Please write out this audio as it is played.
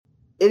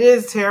it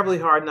is terribly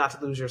hard not to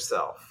lose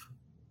yourself,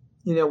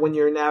 when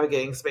you're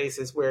navigating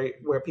spaces where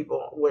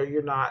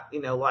you're not,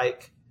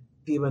 like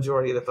the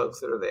majority of the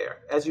folks that are there.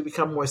 As you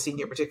become more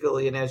senior,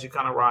 particularly, and as you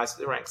kind of rise to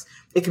the ranks,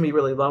 it can be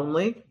really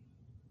lonely.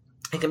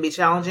 It can be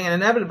challenging, and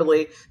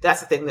inevitably,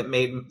 that's the thing that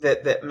meant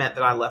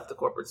that I left the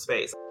corporate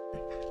space.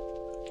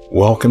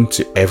 Welcome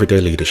to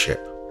Everyday Leadership,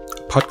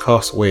 a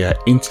podcast where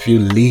I interview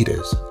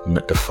leaders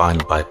not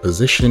defined by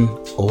position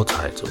or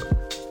title.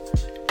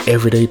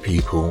 Everyday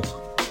people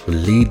who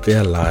lead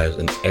their lives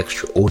in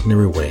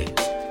extraordinary ways.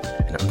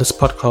 And on this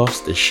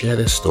podcast, they share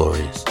their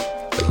stories,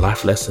 their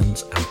life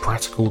lessons, and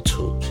practical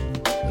tools,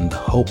 in the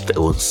hope that it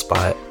will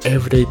inspire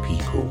everyday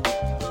people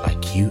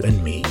like you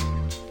and me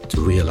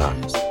to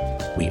realize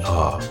we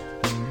are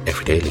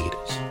everyday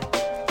leaders.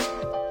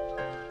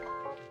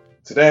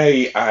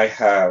 Today, I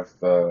have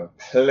the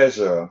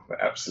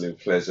absolute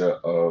pleasure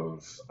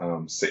of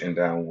sitting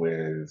down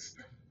with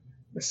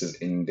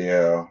Mrs.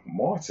 India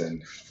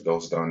Martin. For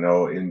those who don't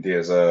know,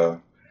 India's a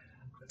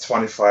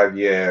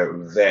 25-year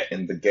vet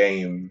in the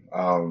game,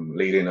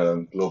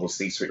 leading global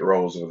C-suite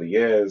roles over the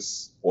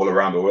years, all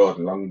around the world,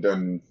 in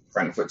London,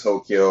 Frankfurt,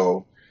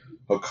 Tokyo,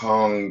 Hong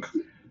Kong,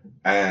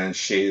 and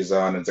she's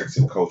an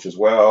executive coach as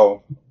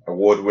well,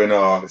 award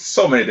winner,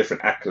 so many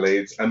different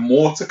accolades, and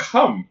more to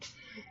come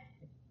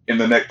in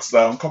the next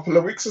couple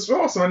of weeks as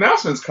well. Some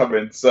announcements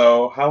coming.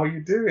 So how are you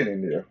doing,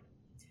 India?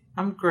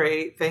 I'm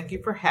great. Thank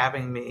you for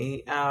having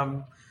me.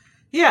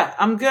 Yeah,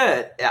 I'm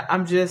good.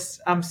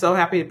 I'm so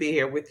happy to be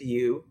here with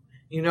you.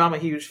 I'm a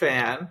huge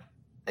fan.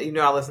 I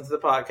listen to the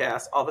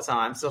podcast all the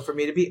time. So for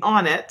me to be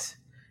on it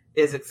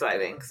is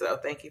exciting. So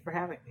thank you for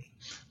having me.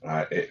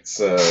 It's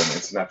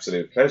an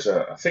absolute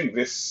pleasure. I think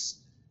this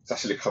has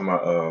actually come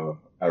at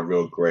a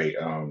real great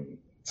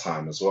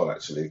time as well,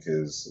 actually,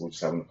 because we're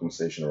just having a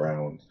conversation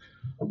around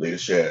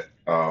leadership,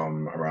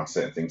 around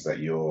certain things that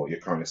you're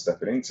currently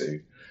stepping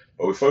into.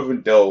 But before we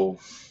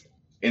delve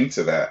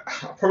into that,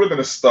 I'm probably going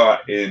to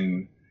start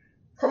in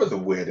probably the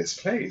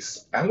weirdest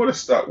place. I'm going to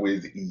start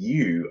with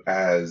you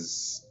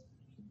as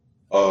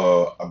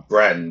a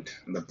brand,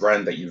 and the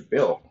brand that you've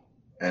built,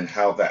 and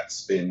how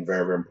that's been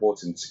very, very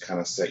important to kind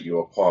of set you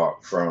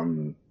apart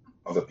from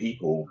other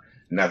people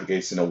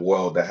navigating a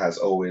world that has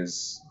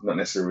always not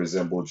necessarily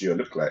resembled you or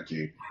looked like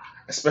you,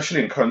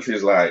 especially in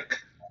countries like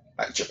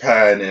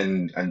Japan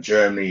and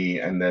Germany,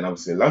 and then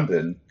obviously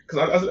London.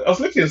 Because I was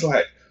looking, it's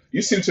like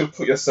you seem to have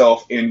put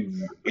yourself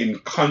in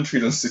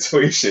countries and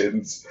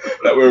situations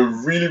that were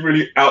really,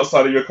 really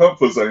outside of your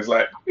comfort zone. It's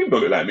like, you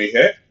don't look like me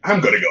here. I'm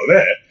going to go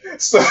there.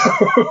 So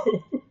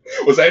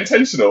was that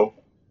intentional?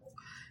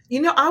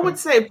 I would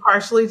say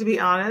partially, to be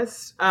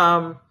honest.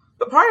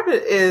 But part of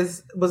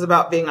it was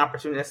about being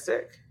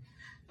opportunistic.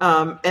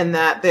 And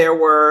that there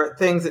were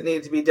things that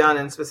needed to be done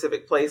in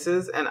specific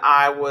places, and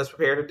I was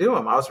prepared to do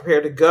them. I was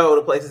prepared to go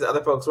to places that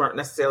other folks weren't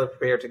necessarily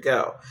prepared to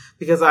go,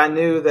 because I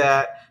knew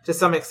that to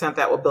some extent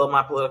that would build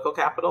my political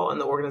capital in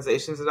the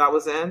organizations that I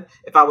was in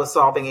if I was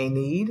solving a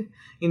need.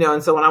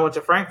 And so when I went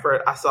to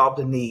Frankfurt, I solved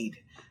a need.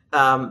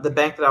 The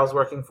bank that I was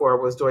working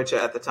for was Deutsche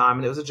at the time,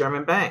 and it was a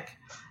German bank.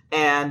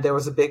 And there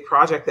was a big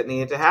project that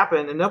needed to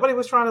happen, and nobody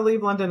was trying to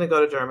leave London and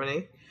go to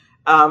Germany.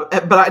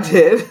 But I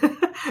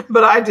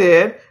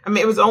did. I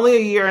mean, it was only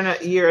a year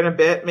and a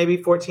bit, maybe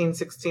 14,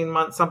 16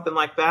 months, something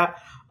like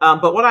that.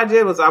 But what I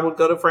did was I would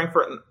go to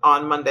Frankfurt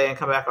on Monday and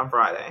come back on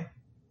Friday,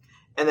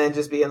 and then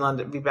just be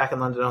back in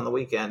London on the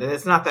weekend. And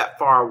it's not that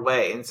far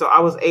away. And so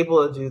I was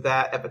able to do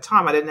that at the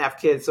time. I didn't have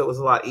kids, so it was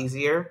a lot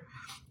easier.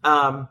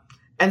 And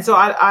so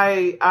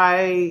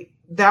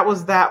that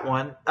was that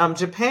one.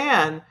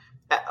 Japan,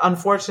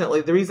 unfortunately,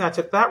 the reason I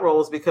took that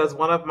role is because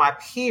one of my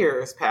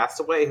peers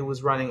passed away, who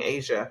was running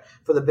Asia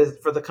for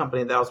the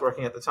company that I was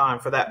working at the time,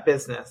 for that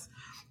business.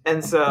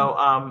 And so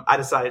I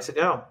decided to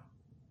go.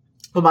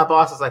 But my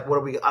boss was like,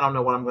 I don't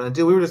know what I'm going to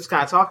do. We were just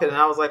kind of talking, and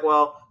I was like,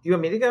 well, do you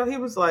want me to go? He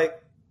was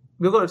like,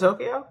 you'll go to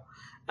Tokyo?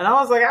 And I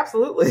was like,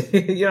 absolutely.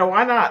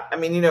 Why not? I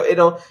mean,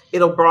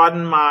 it'll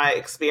broaden my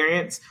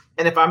experience.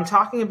 And if I'm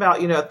talking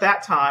about, at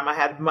that time, I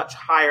had much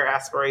higher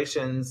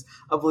aspirations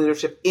of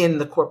leadership in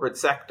the corporate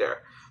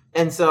sector.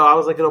 And so I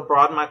was like, it'll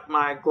broaden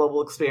my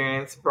global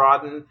experience,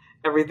 broaden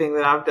everything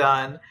that I've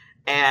done,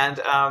 and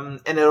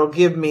it'll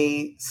give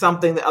me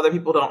something that other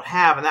people don't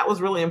have. And that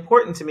was really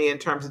important to me in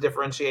terms of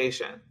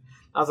differentiation.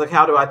 I was like,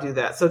 how do I do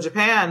that? So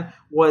Japan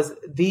was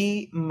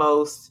the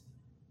most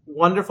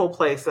wonderful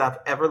place that I've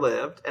ever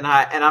lived. And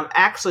I'm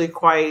actually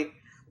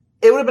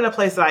it would have been a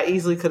place that I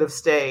easily could have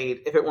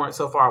stayed if it weren't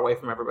so far away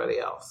from everybody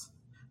else,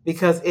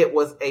 because it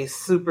was a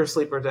super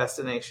sleeper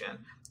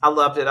destination. I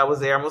loved it. I was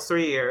there almost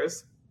 3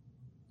 years.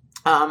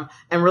 And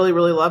really,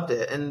 really loved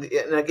it. And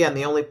again,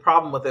 the only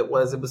problem with it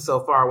was so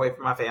far away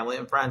from my family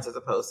and friends as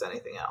opposed to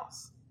anything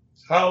else.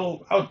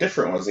 How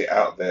different was it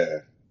out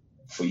there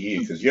for you?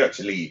 Because you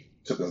actually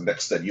took the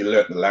next step. You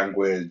learned the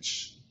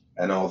language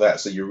and all that.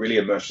 So you really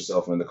immersed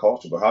yourself in the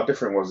culture. But how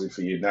different was it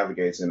for you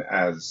navigating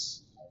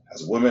as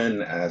a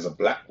woman, as a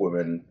Black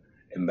woman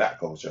in that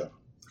culture?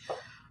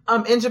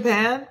 In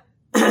Japan,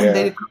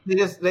 Yeah.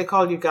 they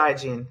call you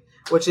gaijin.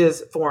 which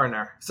is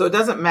foreigner. So it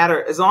doesn't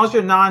matter. As long as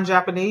you're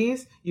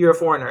non-Japanese, you're a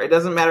foreigner. It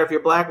doesn't matter if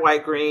you're black,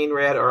 white, green,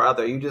 red, or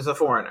other. You're just a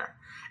foreigner.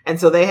 And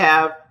so they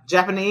have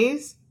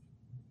Japanese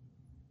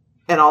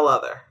and all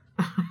other.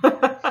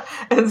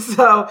 and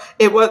so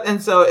it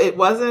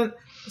wasn't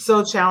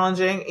so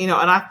challenging, and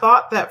I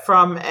thought that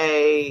from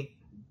a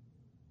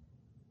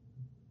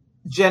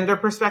gender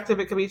perspective,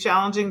 it could be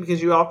challenging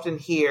because you often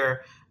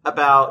hear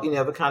about,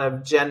 the kind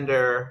of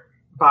gender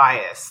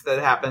bias that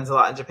happens a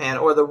lot in Japan,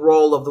 or the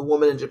role of the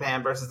woman in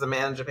Japan versus the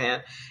man in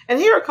Japan. And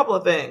here are a couple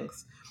of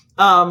things.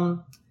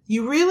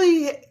 You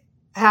really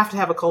have to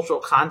have a cultural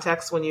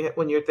context when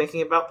you're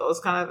thinking about those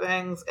kind of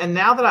things. And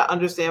now that I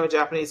understand the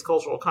Japanese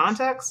cultural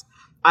context,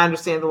 I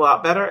understand a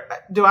lot better.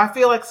 Do I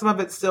feel like some of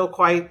it's still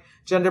quite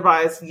gender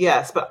biased?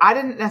 Yes, but I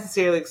didn't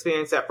necessarily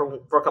experience that for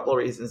a couple of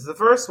reasons. The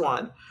first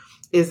one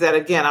is that,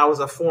 again, I was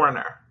a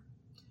foreigner,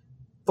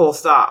 full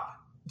stop.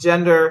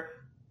 Gender,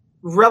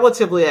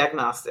 relatively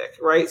agnostic,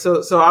 right?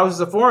 So I was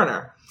a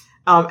foreigner,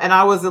 and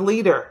I was a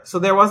leader. So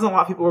there wasn't a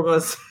lot of people who were going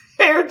to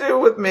say or do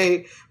with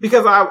me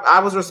because I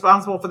was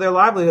responsible for their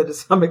livelihood to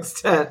some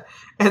extent.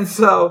 And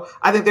so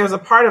I think there's a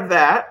part of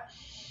that.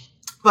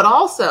 But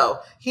also,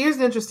 here's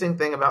an interesting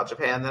thing about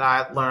Japan that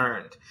I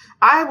learned.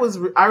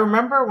 I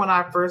remember when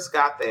I first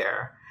got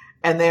there,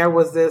 and there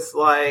was this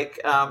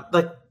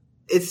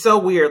it's so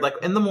weird. Like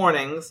in the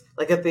mornings,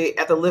 like at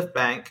the lift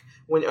bank,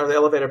 or the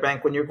elevator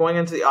bank, when you're going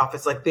into the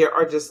office, like there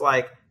are just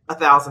like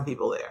 1,000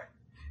 people there.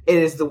 It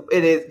is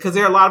because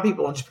there are a lot of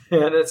people in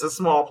Japan, and it's a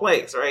small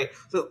place, right?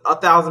 So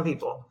 1,000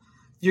 people.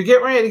 You're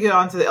getting ready to get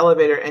onto the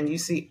elevator, and you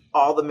see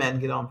all the men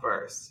get on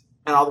first,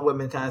 and all the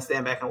women kind of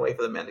stand back and wait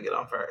for the men to get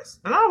on first.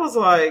 And I was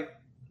like,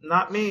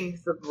 not me.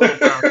 So here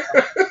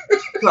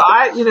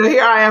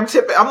I am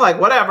tipping. I'm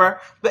like,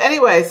 whatever. But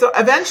anyway, so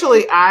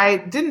eventually I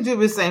didn't do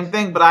the same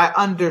thing, but I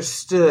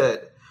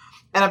understood.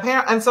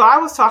 And so I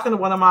was talking to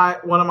one of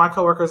my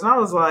coworkers, and I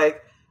was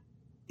like,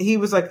 he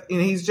was like,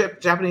 he's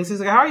Japanese. He's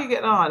like, how are you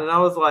getting on? And I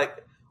was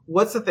like,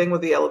 what's the thing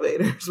with the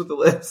elevators, with the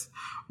lifts?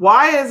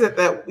 Why is it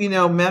that,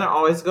 men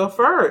always go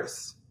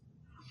first?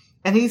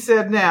 And he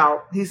said,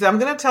 I'm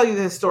going to tell you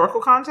the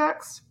historical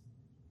context.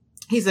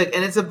 He's like,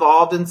 and it's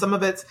evolved, and some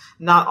of it's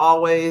not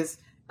always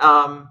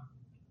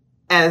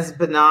as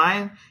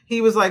benign.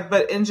 He was like,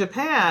 but in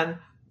Japan,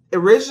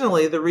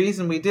 originally, the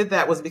reason we did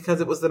that was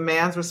because it was the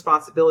man's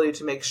responsibility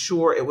to make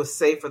sure it was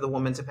safe for the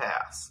woman to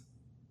pass.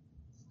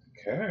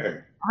 Okay.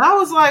 And I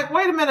was like,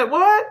 wait a minute,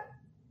 what?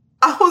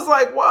 I was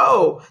like,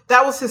 whoa,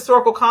 that was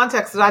historical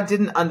context that I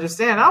didn't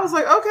understand. I was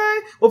like, okay,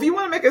 well, if you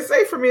want to make it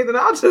safe for me, then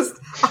I'll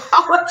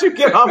let you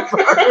get on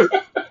first.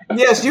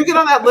 Yes, you get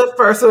on that lift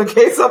first, so in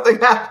case something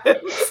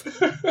happens,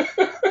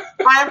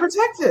 I am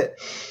protected.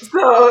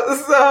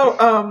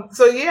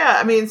 So yeah,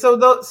 I mean, so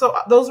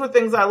those were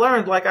things I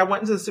learned. Like I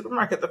went into the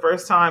supermarket the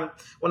first time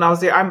when I was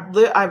there.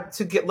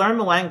 Learn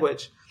the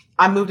language.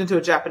 I moved into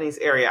a Japanese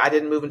area. I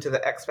didn't move into the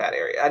expat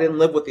area. I didn't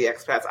live with the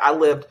expats. I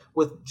lived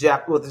with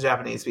the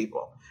Japanese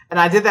people. And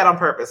I did that on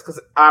purpose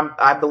because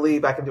I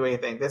believe I can do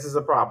anything. This is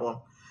a problem.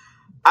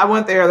 I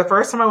went there the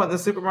first time I went to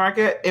the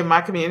supermarket in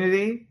my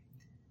community,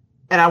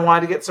 and I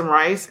wanted to get some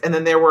rice. And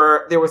then there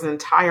was an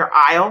entire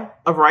aisle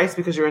of rice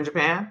because you're in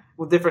Japan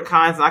with different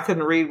kinds, and I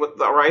couldn't read what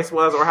the rice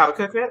was or how to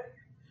cook it.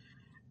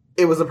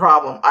 It was a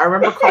problem. I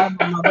remember calling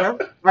my mother.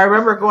 I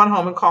remember going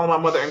home and calling my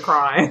mother and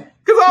crying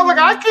because I was like,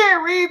 I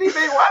can't read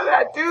anything. Why did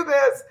I do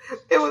this?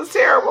 It was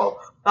terrible.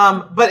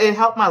 But it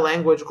helped my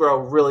language grow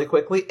really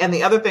quickly. And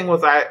the other thing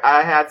was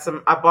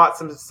I bought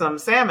some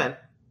salmon,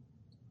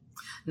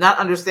 not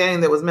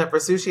understanding that it was meant for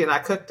sushi, and I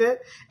cooked it.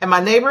 And my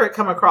neighbor had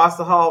come across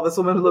the hall, this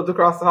woman who lived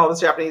across the hall,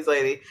 this Japanese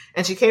lady,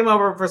 and she came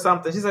over for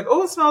something. She's like,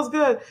 oh, it smells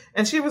good.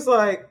 And she was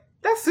like,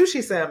 that's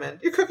sushi salmon.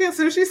 You're cooking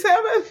sushi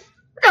salmon?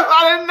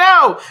 I didn't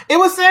know. It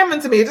was salmon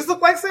to me. It just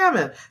looked like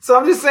salmon. So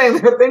I'm just saying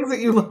there are things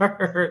that you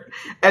learn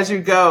as you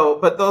go.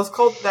 But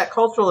that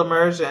cultural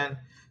immersion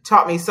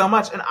taught me so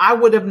much. And I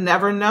would have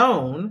never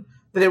known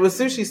that it was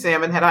sushi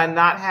salmon had I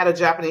not had a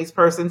Japanese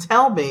person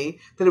tell me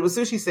that it was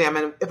sushi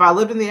salmon. If I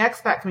lived in the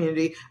expat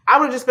community, I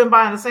would have just been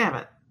buying the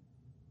salmon.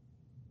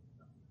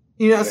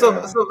 Yeah. So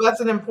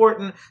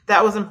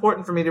that was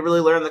important for me to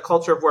really learn the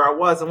culture of where I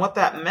was. And what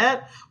that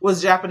meant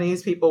was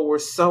Japanese people were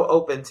so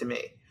open to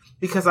me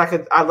because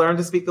I learned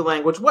to speak the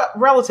language.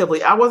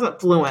 Relatively, I wasn't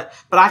fluent,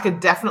 but I could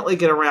definitely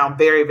get around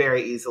very,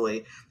 very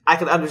easily. I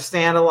could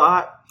understand a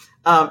lot.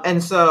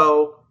 And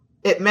so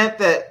it meant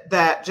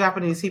that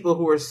Japanese people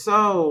who are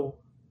so,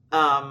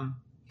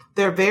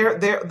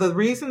 the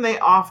reason they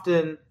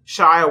often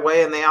shy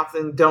away and they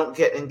often don't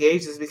get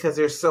engaged is because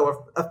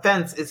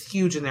offense is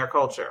huge in their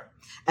culture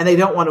and they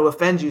don't want to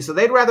offend you. So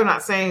they'd rather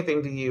not say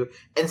anything to you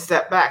and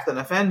step back than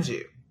offend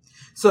you.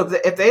 So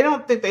if they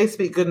don't think they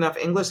speak good enough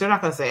English, they're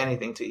not going to say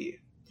anything to you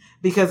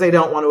because they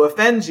don't want to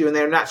offend you and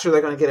they're not sure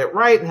they're going to get it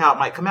right and how it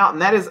might come out.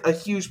 And that is a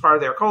huge part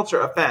of their culture,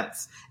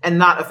 offense and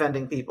not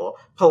offending people.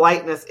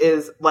 Politeness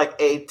is like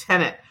a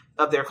tenet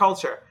of their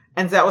culture.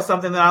 And that was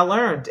something that I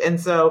learned. And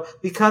so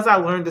because I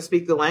learned to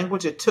speak the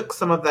language, it took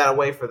some of that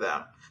away for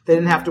them. They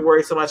didn't have to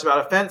worry so much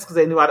about offense because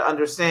they knew how to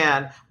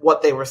understand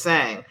what they were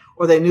saying.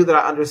 or they knew that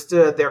I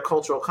understood their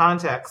cultural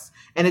context.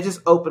 And it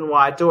just opened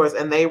wide doors.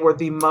 And they were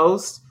the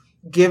most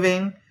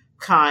giving,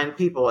 kind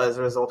people as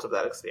a result of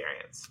that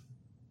experience.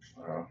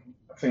 I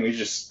think we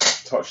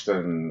just touched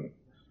on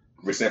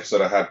a recent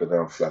episode I had with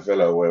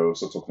Flavilla, where we were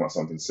also talking about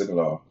something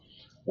similar,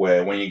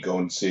 where when you go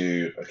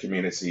into a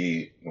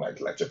community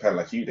like Japan,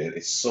 like you did,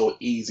 it's so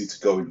easy to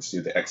go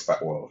into the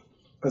expat world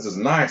because it's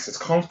nice, it's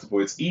comfortable,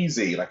 it's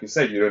easy. Like you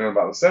said, you don't know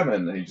about the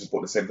salmon and you just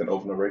bought the same thing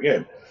over and over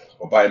again.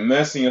 But by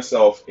immersing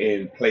yourself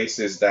in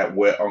places that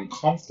were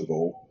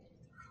uncomfortable,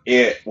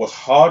 it was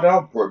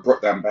harder, but it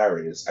broke down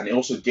barriers, and it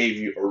also gave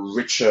you a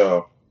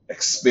richer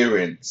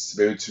experience to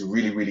be able to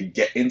really, really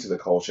get into the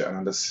culture and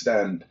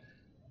understand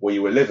where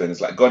you were living.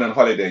 It's like going on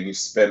holiday and you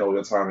spend all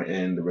your time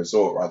in the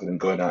resort rather than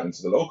going out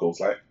into the locals.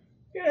 Like,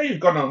 yeah,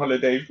 you've gone on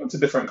holiday, you've gone to a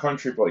different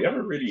country, but you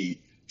haven't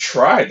really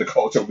tried the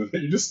culture.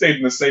 You just stayed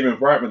in the same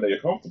environment that you're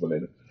comfortable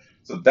in.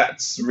 So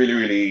that's really,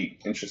 really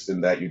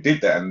interesting that you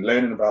did that, and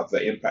learning about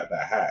the impact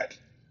that had.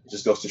 It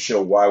just goes to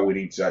show why we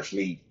need to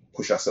actually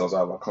push ourselves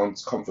out of our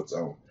comfort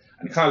zone.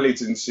 And it kind of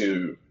leads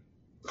into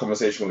the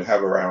conversation we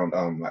have around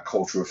like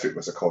cultural fit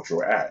versus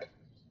cultural add,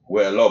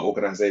 where a lot of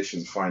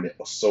organizations find it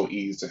so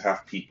easy to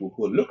have people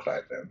who look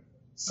like them,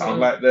 sound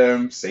like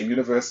them, same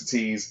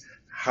universities,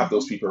 have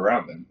those people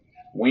around them.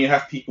 When you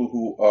have people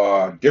who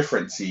are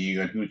different to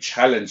you and who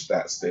challenge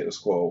that status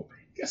quo,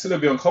 it gets a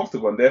little bit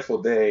uncomfortable, and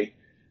therefore they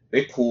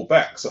pull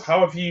back. So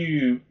how have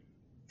you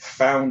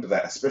found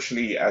that,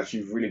 especially as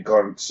you've really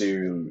gone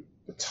to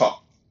the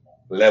top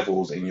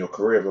levels in your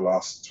career over the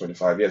last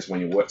 25 years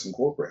when you worked in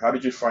corporate? How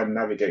did you find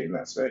navigating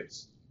that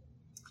space?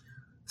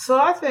 So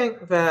I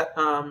think that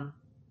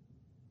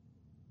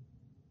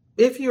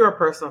if you're a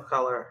person of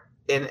color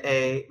in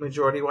a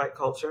majority white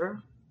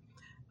culture,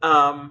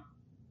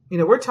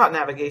 we're taught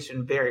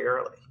navigation very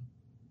early,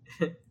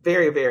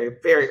 very, very,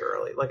 very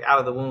early, like out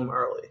of the womb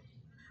early.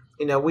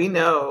 We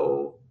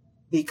know,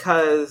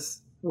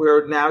 because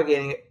we're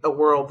navigating a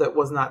world that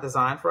was not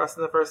designed for us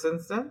in the first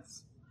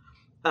instance,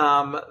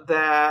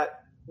 that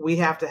we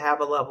have to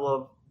have a level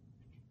of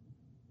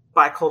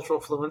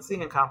bicultural fluency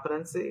and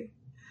competency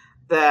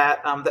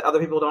that that other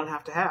people don't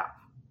have to have,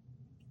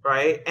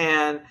 right?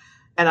 And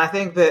I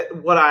think that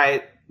what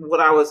I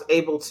was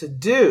able to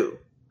do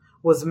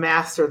was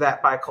master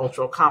that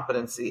bicultural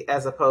competency,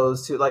 as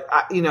opposed to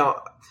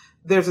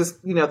there's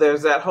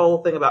that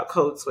whole thing about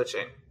code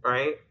switching,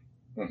 right?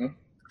 Mm-hmm.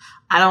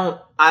 I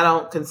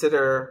don't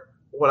consider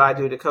what I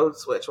do to code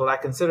switch. What I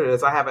consider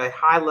is I have a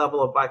high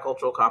level of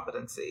bicultural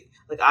competency,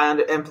 like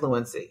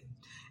fluency,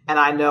 and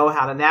I know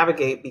how to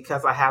navigate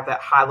because I have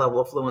that high level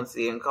of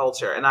fluency in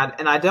culture. And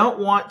I don't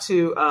want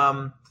to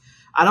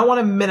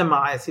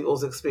minimize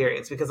people's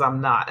experience, because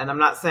I'm not, and I'm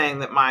not saying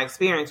that my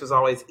experience was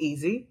always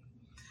easy.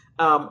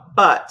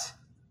 But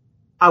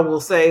I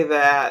will say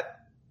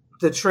that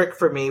the trick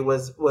for me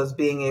was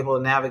being able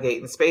to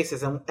navigate in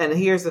spaces. And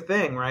here's the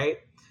thing, right?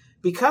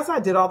 Because I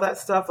did all that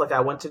stuff, like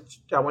I went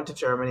to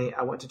Germany,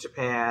 I went to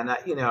Japan,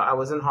 I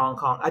was in Hong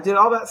Kong, I did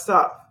all that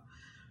stuff.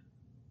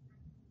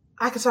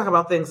 I could talk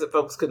about things that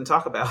folks couldn't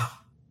talk about.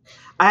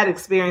 I had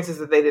experiences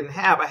that they didn't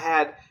have.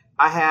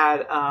 I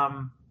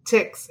had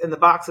ticks in the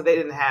box that they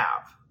didn't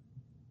have.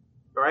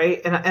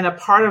 Right. And a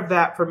part of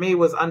that for me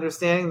was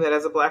understanding that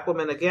as a Black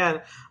woman,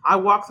 again, I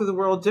walk through the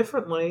world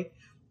differently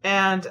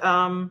and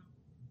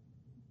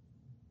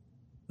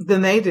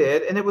than they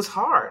did. And it was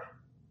hard.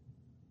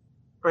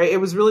 Right.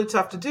 It was really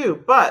tough to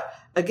do. But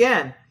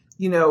again,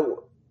 when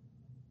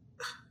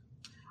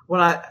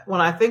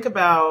I think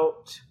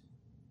about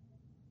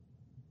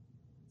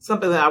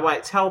something that I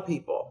might tell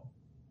people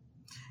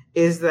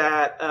is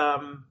that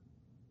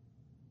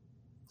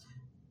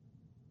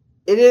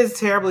it is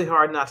terribly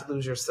hard not to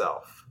lose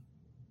yourself,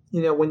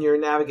 when you're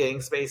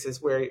navigating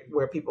spaces where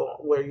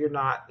you're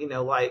not,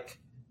 like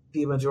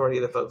the majority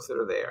of the folks that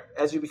are there.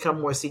 As you become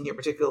more senior,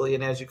 particularly,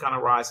 and as you kind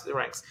of rise to the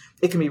ranks,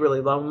 it can be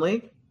really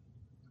lonely.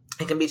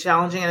 It can be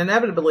challenging. And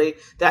inevitably,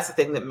 that's the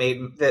thing that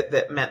meant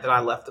that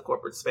I left the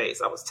corporate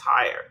space. I was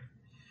tired.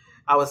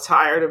 I was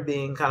tired of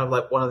being kind of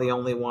like one of the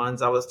only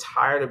ones. I was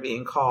tired of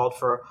being called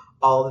for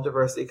all the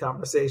diversity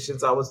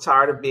conversations. I was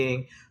tired of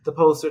being the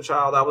poster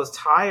child. I was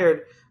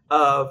tired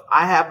of,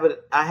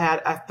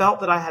 I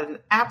felt that I had an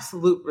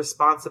absolute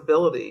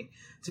responsibility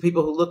to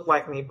people who looked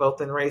like me,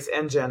 both in race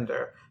and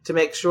gender, to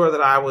make sure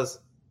that I was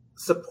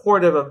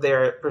supportive of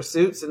their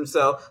pursuits. And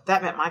so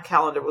that meant my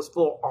calendar was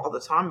full all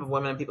the time of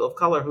women and people of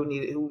color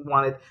who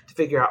wanted to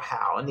figure out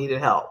how and needed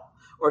help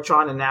or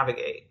trying to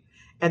navigate.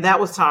 And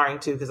that was tiring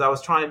too, because I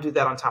was trying to do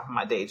that on top of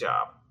my day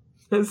job.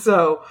 And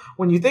so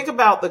when you think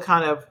about the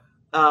kind of,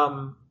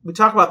 we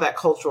talk about that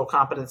cultural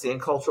competency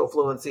and cultural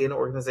fluency in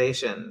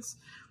organizations.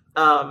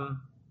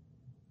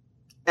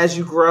 As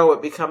you grow,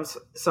 it becomes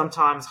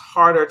sometimes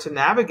harder to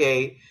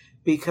navigate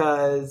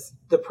because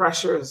the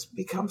pressures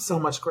become so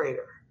much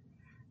greater,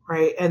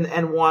 right?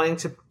 And wanting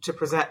to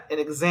present an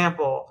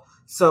example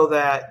so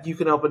that you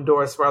can open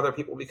doors for other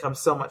people becomes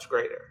so much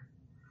greater.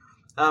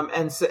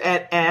 And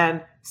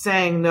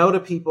saying no to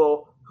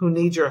people who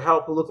need your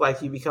help, who look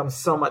like you, becomes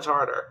so much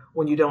harder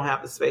when you don't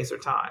have the space or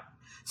time.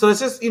 So it's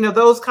just,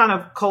 that kind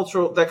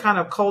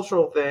of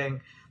cultural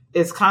thing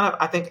is kind of,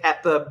 I think,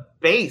 at the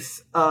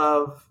base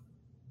of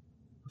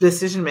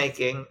decision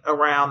making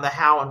around the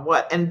how and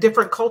what. And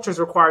different cultures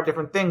require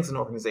different things in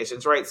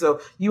organizations, right?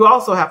 So you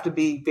also have to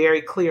be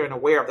very clear and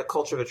aware of the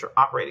culture that you're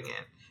operating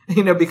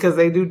in, because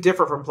they do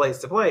differ from place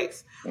to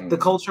place. Mm-hmm. The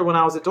culture when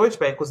I was at Deutsche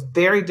Bank was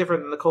very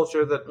different than the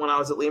culture that when I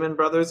was at Lehman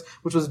Brothers,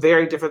 which was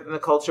very different than the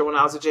culture when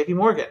I was at JP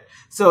Morgan.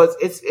 So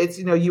it's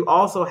you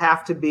also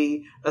have to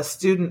be a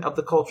student of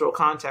the cultural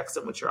context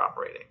in which you're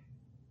operating.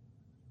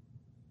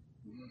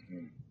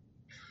 Mm-hmm.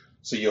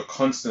 So you're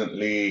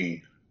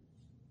constantly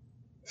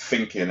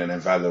thinking and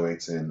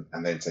evaluating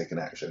and then taking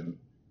action.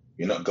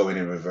 You're not going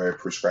in with a very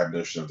prescribed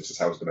notion of this is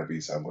how it's going to be,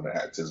 so I'm going to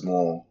act. It's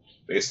more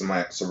based on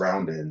my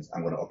surroundings,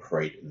 I'm going to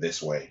operate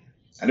this way.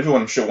 And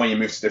everyone, I'm sure when you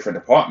move to different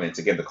departments,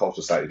 again, the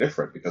culture is slightly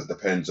different because it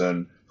depends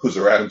on who's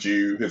around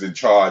you, who's in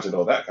charge and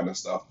all that kind of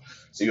stuff.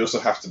 So you also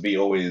have to be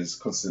always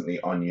constantly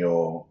on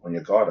your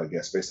guard, I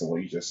guess, based on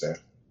what you just said.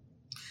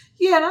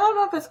 Yeah, and I don't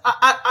know if it's,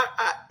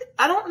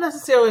 I don't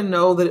necessarily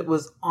know that it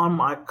was on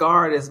my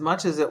guard as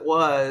much as it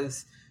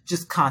was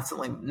just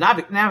constantly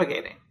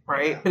navigating,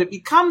 right?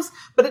 Yeah.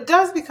 But it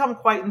does become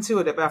quite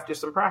intuitive after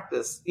some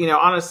practice.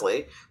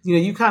 Honestly,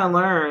 you kind of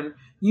learn,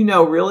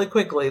 really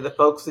quickly the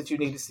folks that you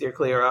need to steer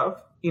clear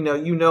of.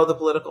 The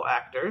political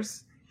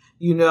actors.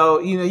 But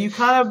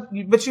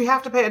you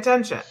have to pay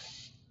attention,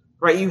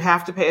 right? You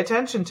have to pay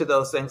attention to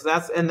those things.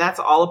 That's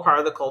all a part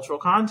of the cultural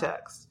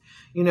context.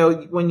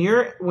 When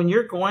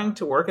you're going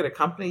to work at a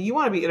company, you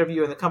want to be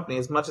interviewing the company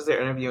as much as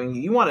they're interviewing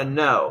you. You want to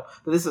know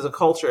that this is a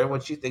culture in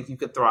which you think you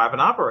could thrive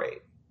and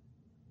operate,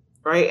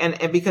 right?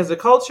 And because the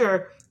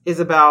culture is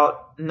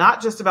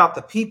not just about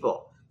the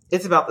people,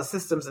 it's about the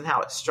systems and how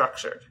it's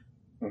structured.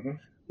 Mm-hmm.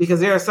 Because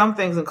there are some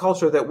things in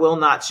culture that will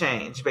not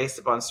change based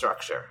upon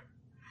structure.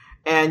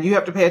 And you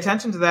have to pay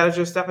attention to that as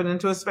you're stepping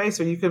into a space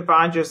where you can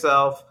find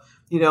yourself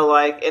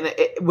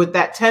with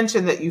that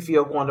tension that you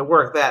feel going to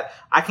work, that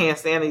I can't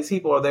stand these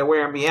people or they're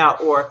wearing me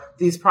out or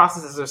these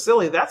processes are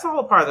silly. That's all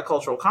a part of the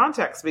cultural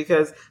context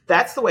because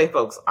that's the way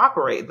folks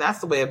operate. That's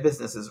the way a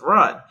business is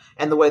run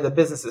and the way the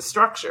business is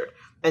structured.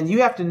 And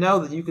you have to know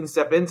that you can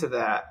step into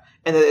that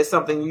and that it's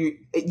something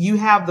you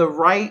have the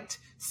right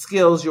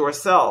skills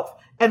yourself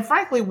and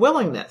frankly,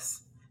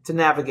 willingness to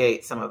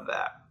navigate some of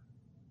that.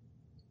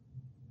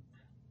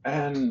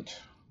 And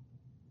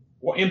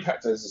what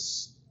impact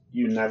does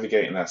you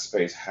navigating that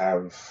space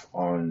have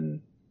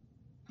on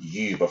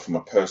you, but from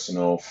a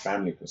personal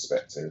family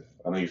perspective?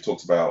 I know you've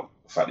talked about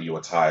the fact that you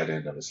were tired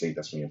and obviously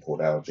that's when you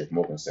pulled out. JP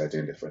Morgan started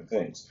doing different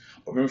things.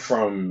 But even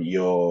from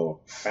your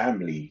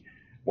family,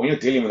 when you're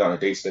dealing with that on a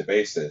day-to-day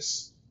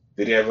basis,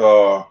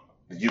 were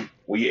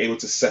you able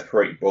to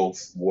separate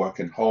both work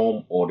and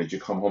home, or did you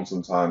come home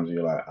sometimes and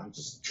you're like, I'm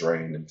just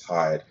drained and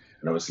tired,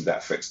 and obviously that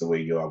affects the way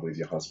you are with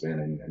your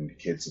husband and the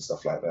kids and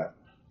stuff like that?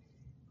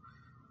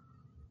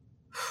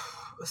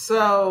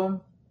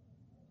 So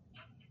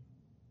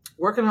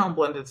work and home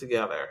blended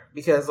together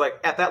because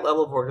at that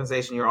level of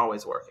organization, you're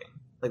always working.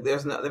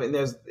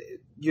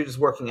 You're just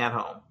working at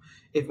home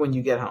when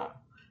you get home.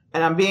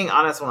 And I'm being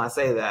honest when I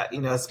say that,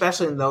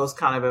 especially in those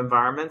kind of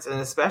environments and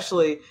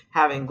especially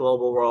having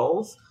global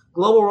roles.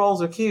 Global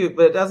roles are cute,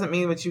 but it doesn't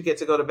mean that you get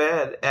to go to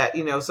bed at,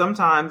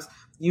 sometimes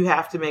you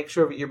have to make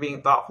sure that you're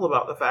being thoughtful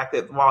about the fact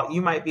that while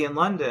you might be in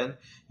London,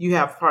 you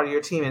have part of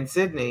your team in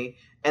Sydney.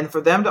 And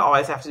for them to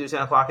always have to do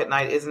 10 o'clock at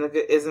night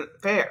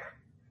isn't fair,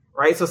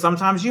 right? So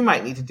sometimes you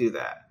might need to do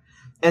that.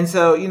 And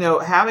so,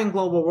 having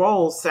global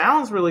roles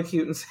sounds really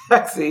cute and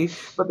sexy,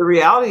 but the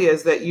reality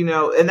is that,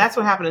 and that's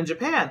what happened in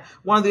Japan.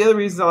 One of the other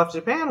reasons I left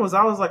Japan was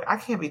I was like, I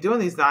can't be doing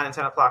these 9 and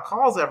 10 o'clock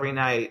calls every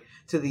night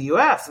to the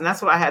US. And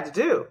that's what I had to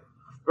do,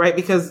 right?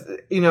 Because,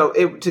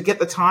 to get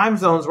the time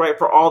zones right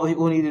for all the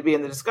people who need to be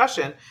in the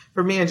discussion,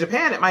 for me in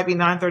Japan, it might be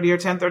 9:30 or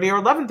 10:30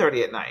 or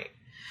 11:30 at night.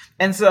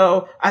 And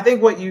so I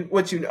think what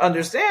you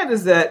understand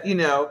is that,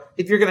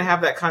 if you're going to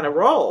have that kind of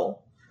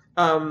role,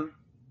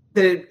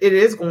 that it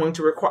is going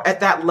to require, at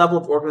that level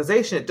of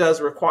organization, it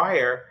does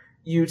require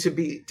you to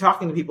be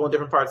talking to people in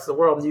different parts of the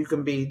world, and you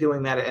can be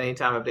doing that at any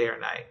time of day or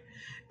night.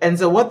 And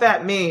so what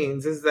that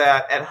means is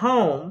that at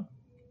home,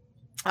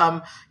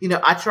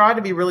 I try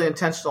to be really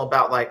intentional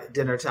about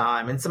dinner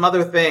time and some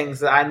other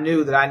things that I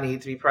knew that I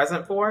need to be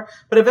present for.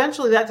 But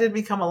eventually that did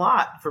become a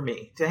lot for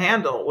me to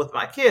handle with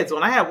my kids.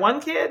 When I had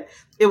one kid,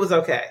 it was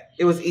okay.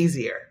 It was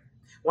easier.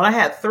 When I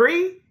had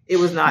 3, it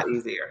was not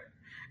easier.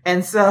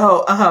 And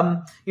so,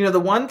 the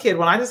one kid,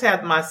 when I just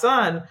had my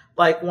son,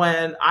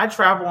 when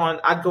I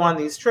I'd go on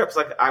these trips,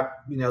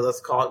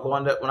 let's call it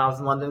when I was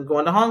in London,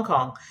 going to Hong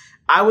Kong.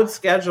 I would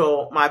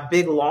schedule my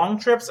big long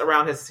trips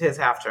around his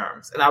half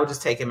terms, and I would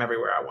just take him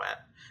everywhere I went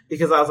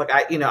because I was like,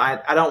 I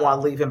don't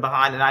want to leave him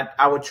behind, and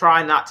I would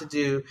try not to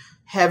do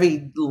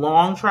heavy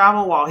long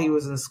travel while he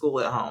was in school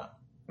at home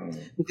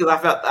because I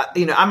felt that,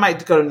 I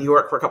might go to New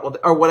York for a couple of,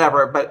 or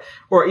whatever,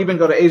 or even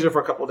go to Asia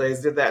for a couple of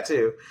days. Did that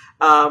too.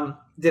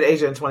 did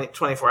Asia in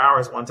 24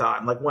 hours one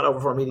time, like went over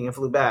for a meeting and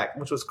flew back,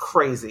 which was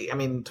crazy. I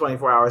mean,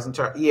 24 hours I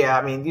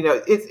mean,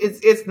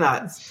 it's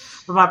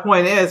nuts. But my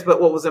point is,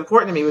 but what was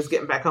important to me was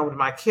getting back home to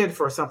my kid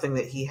for something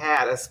that he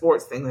had, a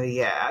sports thing that he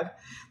had.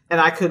 And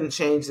I couldn't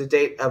change the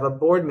date of a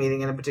board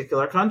meeting in a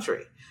particular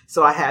country.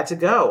 So I had to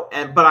go.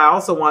 But I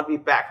also wanted to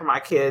be back for my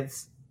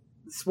kid's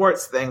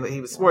sports thing that he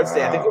was sports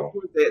day. I think it was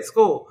sports day at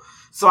school.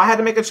 So I had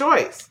to make a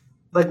choice.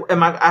 Like,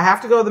 I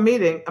have to go to the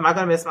meeting. Am I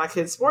going to miss my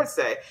kid's sports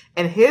day?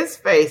 And his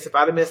face, if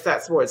I'd have missed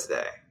that sports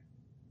day,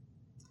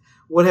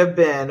 would have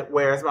been,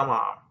 where's my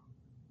mom?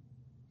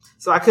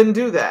 So I couldn't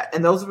do that.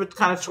 And those were the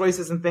kind of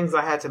choices and things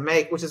I had to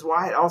make, which is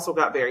why it also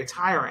got very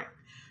tiring,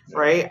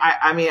 right?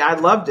 I mean, I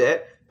loved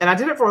it. And I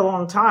did it for a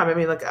long time. I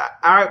mean, like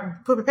I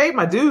paid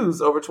my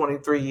dues over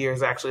 23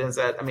 years, actually,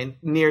 instead. I mean,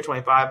 near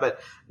 25,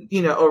 but,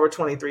 over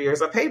 23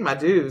 years, I paid my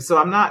dues. So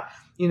I'm not,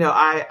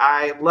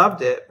 I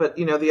loved it. But,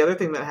 the other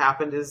thing that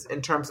happened is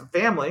in terms of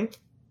family,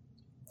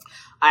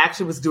 I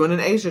actually was doing an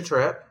Asia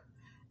trip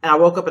and I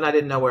woke up and I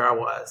didn't know where I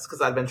was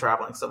because I'd been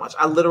traveling so much.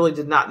 I literally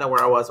did not know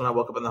where I was when I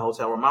woke up in the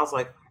hotel room. I was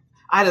like,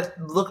 I had to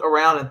look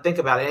around and think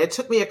about it. And it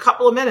took me a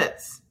couple of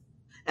minutes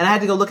and I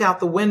had to go look out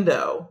the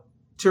window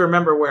to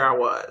remember where I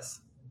was,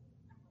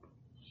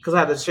 because I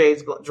had the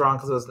shades drawn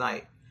because it was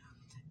night.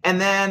 And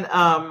then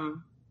I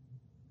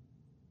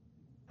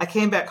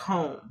came back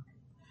home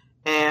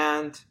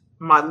and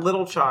my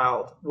little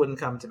child wouldn't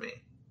come to me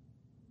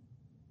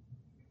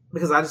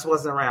because I just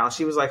wasn't around.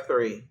 She was like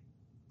 3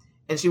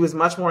 and she was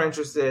much more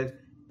interested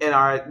in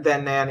our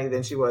then nanny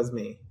than she was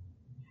me.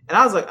 And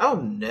I was like, oh,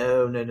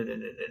 no.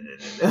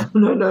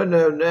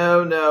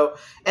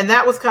 And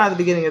that was kind of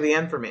the beginning of the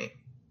end for me.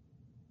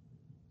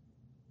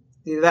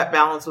 That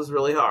balance was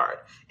really hard.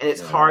 And it's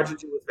hard to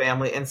do with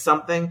family. And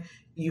something's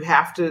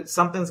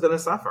going to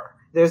suffer.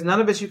 There's none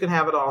of it you can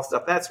have it all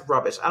stuff. That's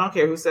rubbish. I don't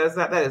care who says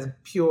that. That is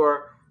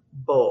pure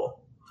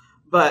bull.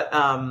 But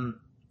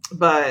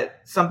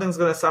something's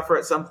going to suffer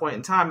at some point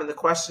in time. And the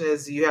question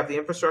is, do you have the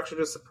infrastructure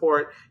to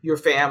support your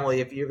family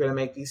if you're going to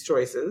make these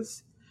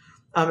choices?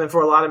 And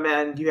for a lot of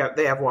men,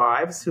 they have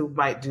wives who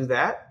might do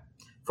that.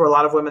 For a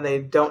lot of women, they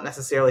don't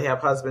necessarily have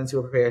husbands who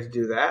are prepared to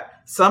do that.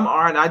 Some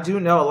are, and I do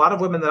know a lot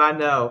of women that I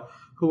know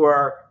who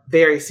are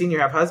very senior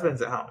have husbands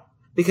at home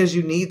because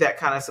you need that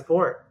kind of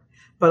support.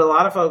 But a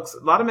lot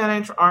of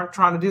men aren't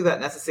trying to do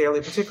that necessarily,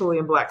 particularly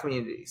in Black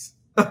communities.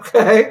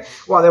 Okay,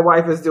 while their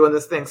wife is doing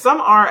this thing, some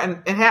are,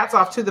 and hats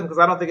off to them because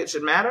I don't think it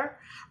should matter.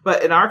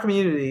 But in our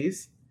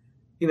communities,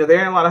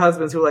 there are a lot of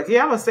husbands who are like,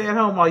 yeah, I'm gonna stay at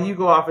home while you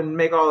go off and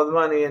make all of the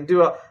money and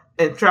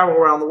and travel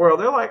around the world.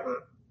 They're like,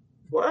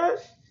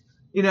 what?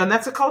 And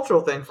that's a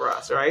cultural thing for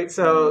us, right?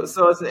 So it's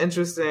an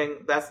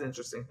interesting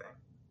thing.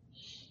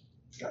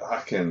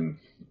 I can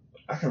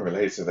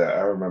relate to that.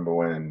 I remember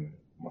when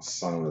my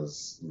son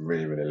was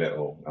really, really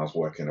little, I was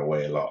working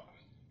away a lot.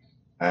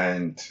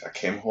 And I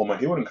came home and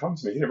he wouldn't come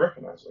to me. He didn't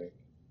recognize me.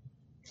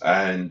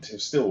 And he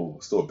was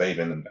still a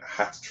baby and I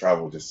had to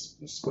travel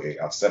just the way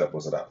our setup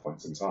was at that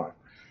point in time.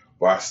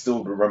 But I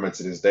still remember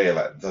to this day,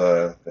 like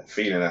the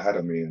feeling I had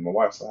of me. And my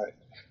wife's like,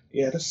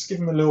 yeah, just give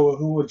him a little,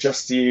 who will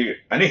adjust to you.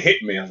 And it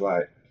hit me. I was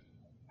like,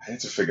 I need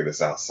to figure this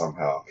out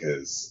somehow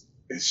because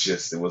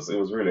it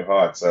was really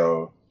hard.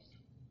 So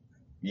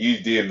you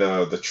doing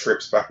the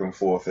trips back and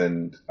forth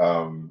and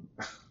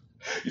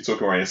you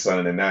talking around your son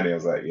and the nanny. I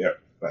was like,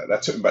 yep,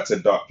 that took me back to a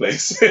dark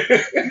place.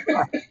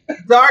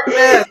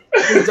 Darkness.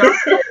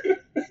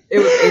 It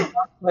was a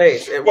dark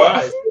place. It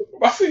was.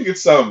 I think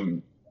it's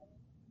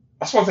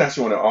that's one thing I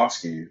actually want to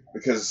ask you,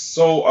 because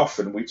so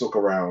often we talk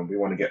around, we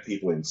want to get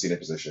people in senior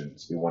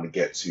positions, we want to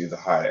get to the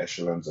higher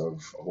echelons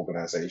of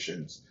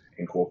organizations,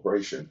 in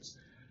corporations.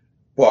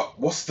 But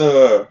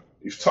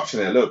you've touched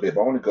on it a little bit,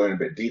 but I want to go in a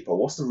bit deeper.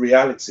 What's the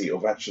reality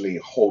of actually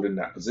holding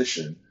that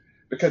position?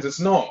 Because it's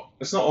not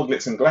all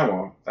glitz and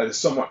glamour. There's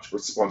so much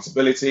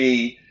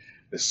responsibility.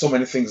 There's so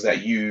many things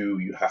that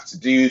you have to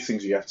do,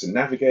 things you have to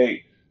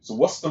navigate. So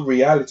what's the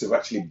reality of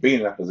actually being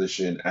in that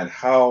position, and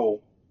how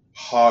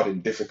hard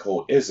and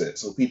difficult is it,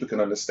 so people can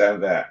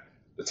understand that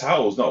the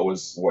title is not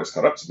always what it's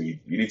cut up to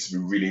be. You need to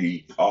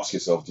really ask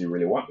yourself, do you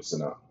really want this or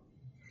not?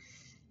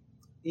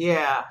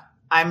 Yeah,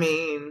 I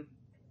mean,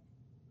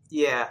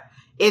 yeah,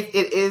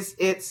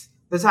 it's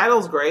the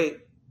title's great,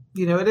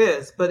 it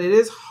is, but it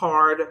is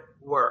hard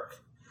work,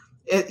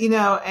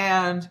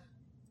 and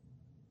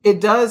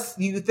it does,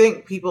 you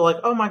think people like,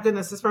 oh my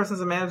goodness, this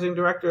person's a managing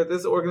director of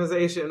this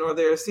organization or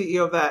they're a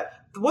CEO of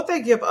that. What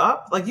they give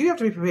up, like you have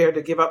to be prepared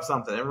to give up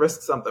something and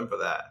risk something for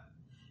that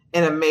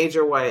in a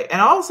major way.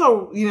 And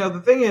also,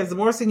 the thing is, the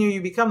more senior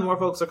you become, the more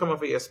folks are coming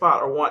for your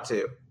spot or want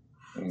to.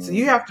 So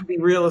you have to be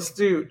real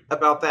astute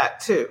about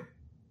that too,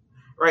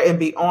 right? And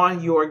be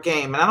on your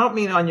game. And I don't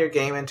mean on your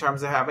game in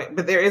terms of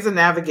but there is a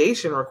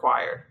navigation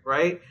required,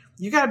 right?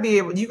 You got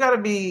to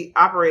be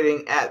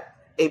operating at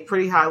a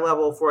pretty high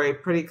level for a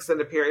pretty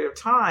extended period of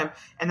time.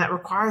 And that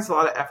requires a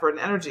lot of effort and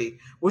energy,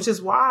 which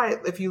is why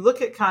if you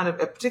look at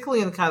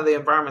particularly in kind of the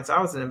environments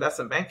I was in,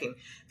 investment banking,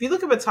 if you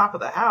look at the top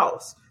of the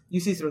house, you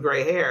see some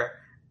gray hair.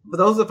 But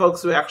those are the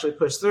folks who actually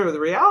push through. The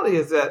reality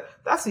is that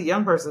that's a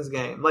young person's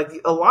game. Like,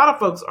 a lot of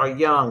folks are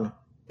young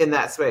in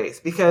that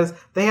space because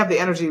they have the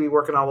energy to be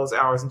working all those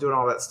hours and doing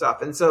all that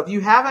stuff. And so if you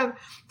haven't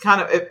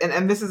kind of,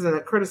 and this isn't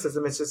a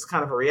criticism, it's just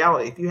kind of a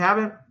reality. If you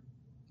haven't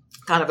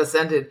kind of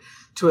ascended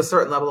to a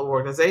certain level of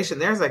organization,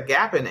 there's a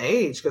gap in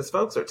age because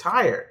folks are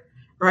tired,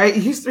 right?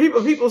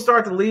 People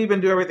start to leave and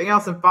do everything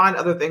else and find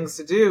other things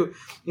to do,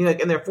 you know,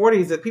 in their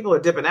 40s, that people are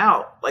dipping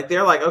out. Like,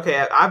 they're like,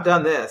 okay, I've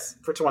done this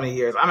for 20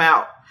 years. I'm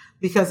out,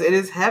 because it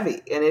is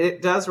heavy and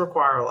it does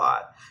require a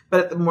lot.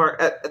 But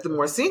at the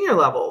more senior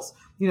levels,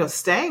 you know,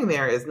 staying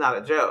there is not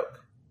a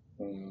joke,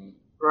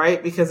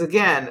 right? Because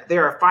again,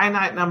 there are a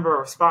finite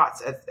number of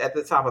spots at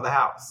the top of the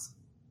house.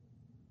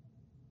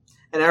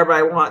 And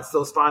everybody wants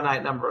those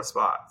finite number of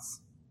spots.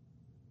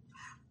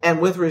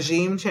 And with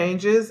regime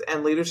changes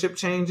and leadership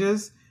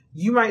changes,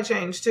 you might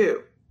change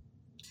too.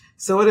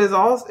 So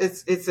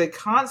it's a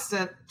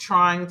constant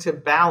trying to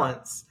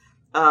balance,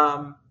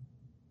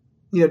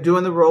 you know,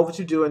 doing the role that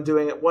you do and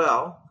doing it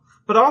well,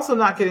 but also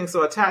not getting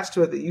so attached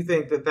to it that you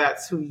think that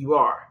that's who you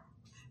are.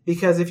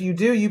 Because if you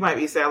do, you might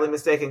be sadly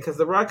mistaken, because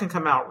the rug can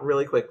come out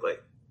really quickly.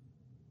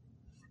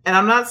 And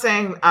I'm not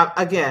saying,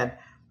 again,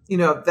 you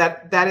know,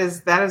 that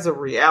is a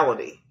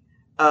reality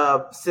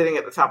of sitting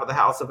at the top of the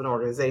house of an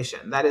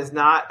organization. That is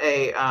not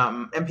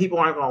and people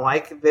aren't going to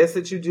like this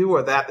that you do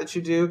or that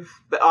you do,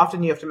 but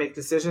often you have to make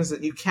decisions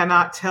that you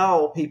cannot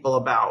tell people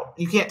about.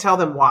 You can't tell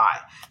them why,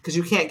 because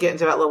you can't get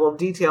into that level of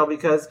detail,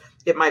 because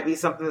it might be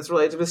something that's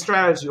related to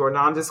strategy or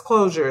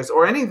non-disclosures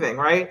or anything,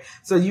 right?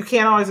 So you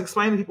can't always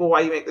explain to people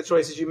why you make the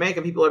choices you make,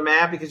 and people are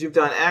mad because you've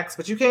done X,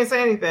 but you can't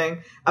say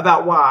anything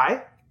about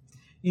why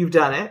you've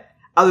done it,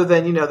 other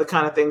than, you know, the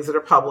kind of things that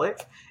are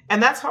public.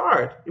 And that's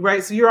hard,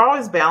 right? So you're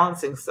always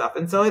balancing stuff.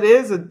 And so it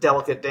is a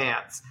delicate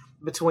dance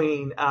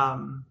between,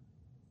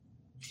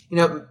 you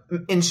know,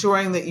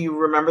 ensuring that you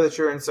remember that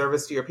you're in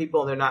service to your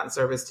people and they're not in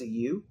service to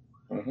you.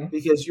 Mm-hmm.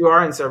 Because you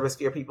are in service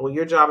to your people.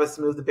 Your job is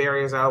to move the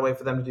barriers out of the way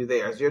for them to do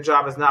theirs. Your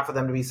job is not for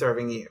them to be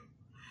serving you.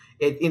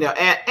 You know,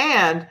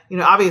 and you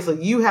know,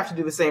 obviously you have to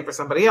do the same for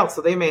somebody else.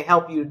 So they may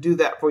help you do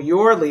that for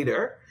your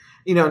leader,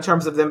 you know, in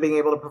terms of them being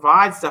able to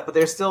provide stuff, but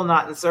they're still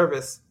not in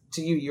service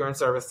to you. You're in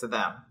service to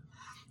them.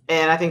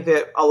 And I think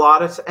that a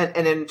lot of,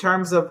 and in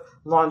terms of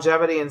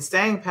longevity and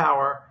staying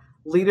power,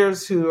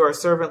 leaders who are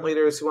servant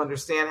leaders who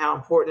understand how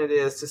important it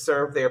is to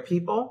serve their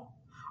people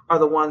are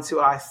the ones who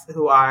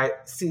I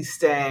see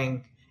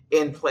staying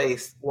in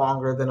place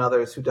longer than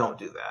others who don't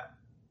do that.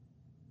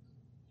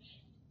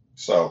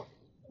 So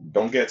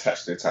don't get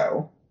attached to the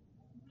title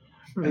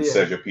and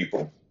serve your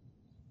people.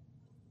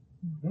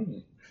 Mm-hmm.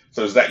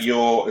 So is that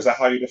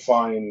how you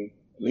define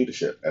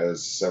leadership,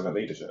 as servant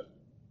leadership?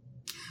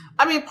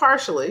 I mean,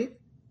 partially.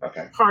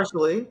 Okay.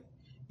 Partially.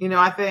 You know,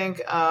 I think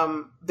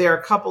there are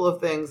a couple of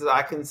things that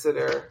I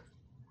consider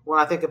when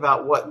I think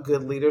about what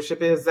good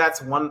leadership is.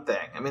 That's one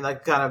thing. I mean,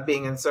 like, kind of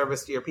being in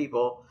service to your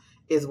people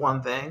is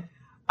one thing.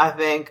 I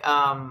think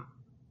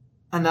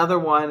another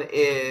one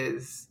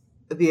is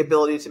the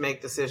ability to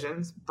make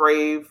decisions,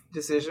 brave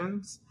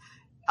decisions,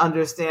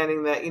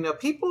 understanding that, you know,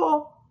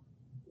 people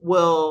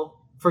will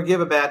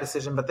forgive a bad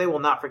decision, but they will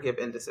not forgive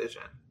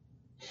indecision.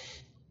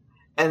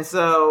 And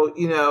so,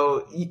 you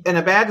know, and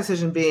a bad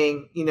decision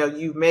being, you know,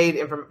 you've made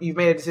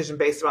a decision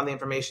based on the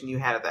information you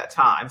had at that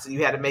time. So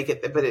you had to make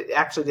it, but it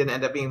actually didn't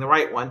end up being the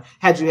right one.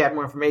 Had you had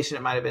more information,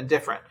 it might have been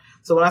different.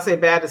 So when I say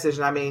bad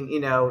decision, I mean, you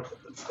know,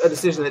 a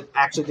decision that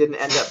actually didn't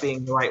end up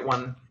being the right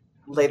one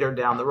later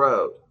down the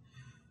road.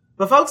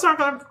 But folks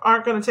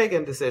aren't going to take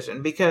a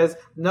decision, because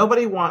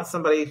nobody wants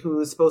somebody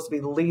who is supposed to be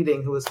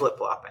leading who is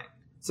flip-flopping.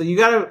 So you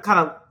got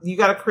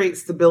to create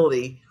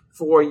stability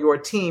for your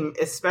team,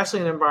 especially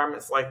in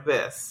environments like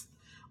this,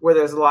 where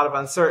there's a lot of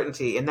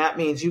uncertainty. And that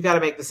means you got to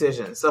make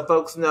decisions so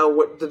folks know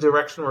what the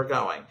direction we're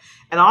going.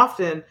 And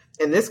often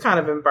in this kind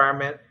of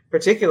environment,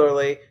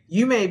 particularly,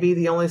 you may be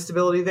the only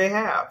stability they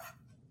have.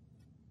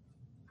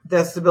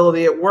 That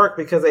stability at work,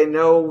 because they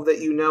know that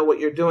you know what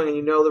you're doing and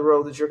you know the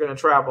road that you're going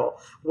to travel.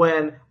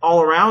 When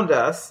all around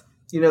us,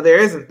 you know,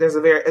 there's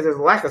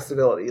a lack of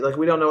stability. Like,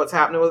 we don't know what's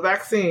happening with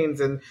vaccines,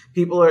 and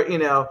people are, you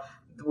know,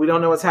 we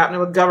don't know what's happening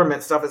with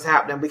government stuff is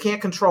happening. We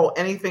can't control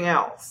anything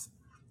else.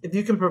 If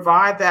you can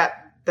provide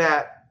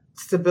that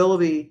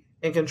stability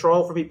and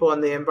control for people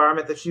in the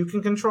environment that you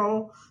can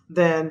control,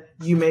 then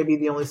you may be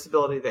the only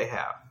stability they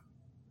have.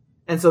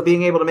 And so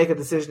being able to make a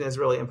decision is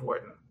really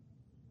important.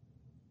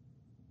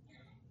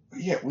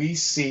 Yeah, we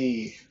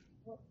see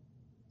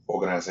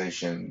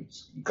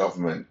organizations,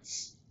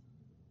 governments,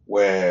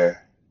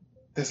 where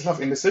there's a lot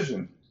of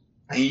indecision.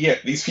 And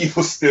yet these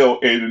people still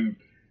in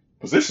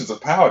positions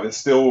of power, they're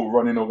still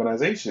running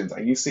organizations.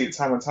 And you see it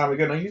time and time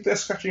again. And they're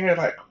scratching your head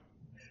like,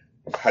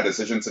 I've had a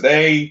decision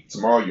today,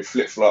 tomorrow you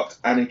flip-flopped.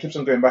 And it keeps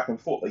on going back and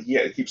forth. Like, yeah,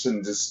 it keeps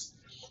on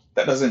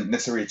that doesn't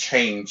necessarily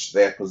change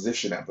their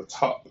position at the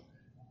top.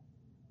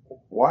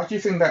 Why do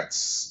you think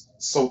that's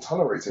so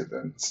tolerated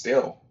then,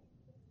 still?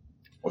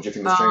 What do you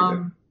think is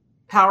changing?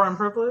 Power and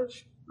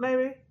privilege,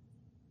 maybe.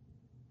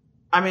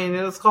 I mean,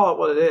 let's call it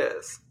what it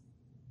is.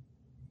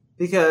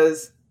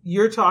 Because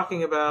you're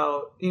talking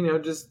about,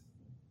 just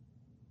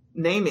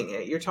naming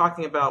it. You're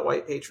talking about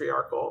white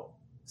patriarchal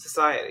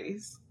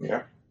societies.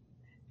 Yeah.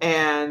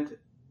 And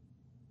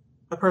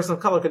a person of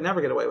color could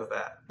never get away with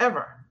that,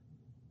 ever.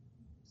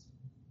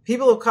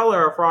 People of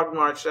color are frog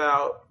marched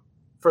out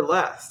for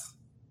less.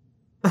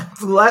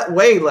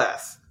 Way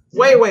less.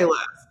 Way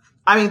less.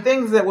 I mean,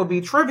 things that would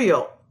be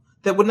trivial,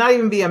 that would not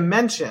even be a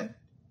mention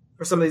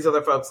for some of these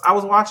other folks. I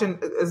was watching,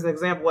 as an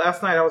example,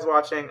 last night I was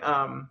watching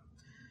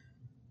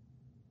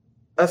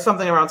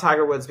something around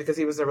Tiger Woods because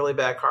he was in a really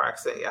bad car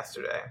accident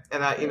yesterday.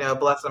 And I,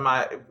 bless him,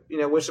 I,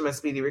 wish him a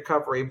speedy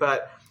recovery.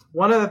 But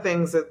one of the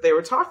things that they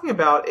were talking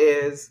about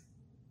is,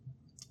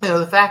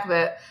 the fact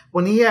that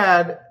when he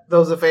had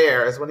those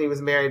affairs, when he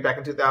was married back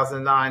in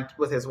 2009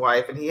 with his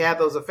wife, and he had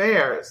those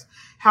affairs,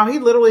 how he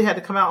literally had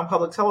to come out on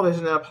public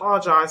television and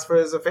apologize for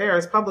his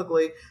affairs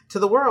publicly to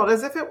the world,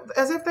 as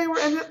if they were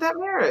in that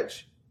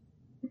marriage.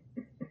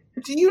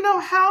 Do you know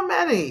how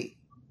many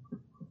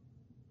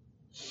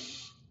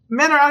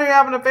men are out here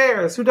having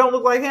affairs who don't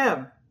look like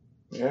him?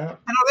 Yeah. And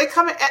are they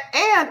coming?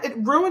 And it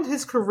ruined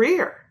his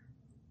career.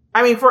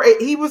 I mean,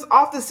 he was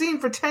off the scene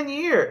for 10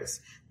 years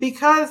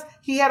because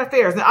he had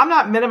affairs. Now, I'm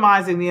not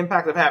minimizing the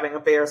impact of having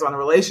affairs on a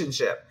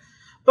relationship,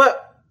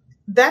 but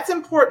that's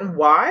important.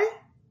 Why?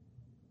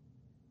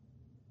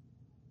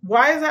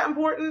 Why is that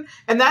important?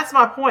 And that's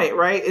my point,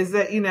 right? Is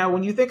that,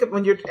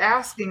 when you're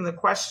asking the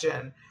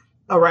question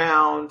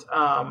around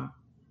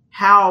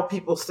how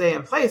people stay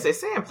in place, they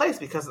stay in place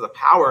because of the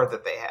power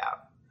that they have.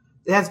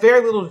 It has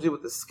very little to do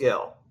with the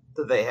skill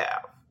that they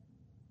have.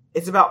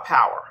 It's about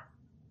power.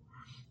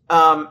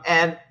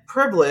 And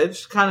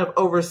privilege, kind of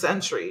over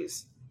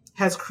centuries,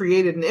 has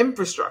created an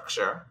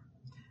infrastructure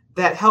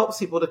that helps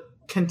people to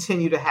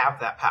continue to have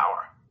that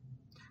power,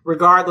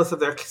 regardless of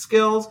their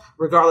skills,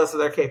 regardless of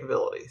their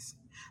capabilities.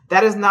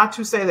 That is not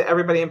to say that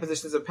everybody in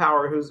positions of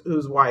power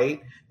who's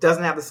white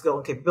doesn't have the skill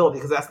and capability,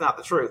 because that's not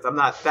the truth.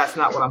 That's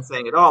not what I'm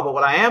saying at all. But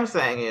what I am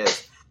saying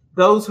is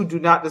those who do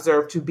not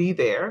deserve to be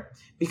there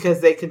because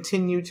they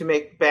continue to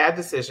make bad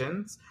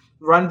decisions,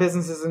 run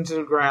businesses into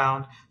the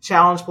ground,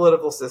 challenge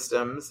political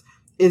systems,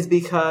 is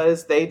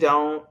because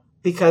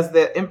because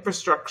the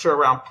infrastructure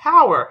around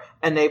power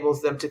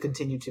enables them to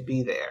continue to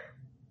be there.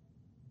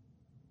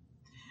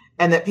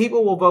 And that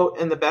people will vote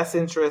in the best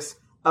interest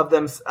of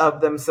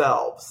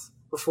themselves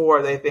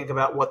before they think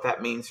about what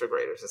that means for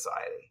greater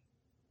society.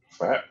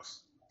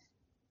 Facts.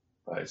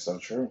 That is so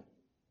true.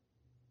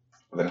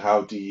 But then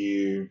how do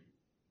you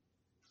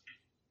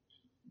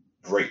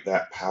break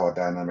that power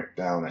dynamic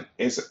down, and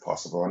is it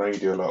possible? I know you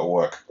do a lot of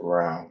work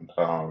around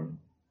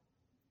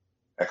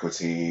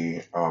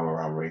equity,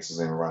 around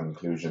racism, around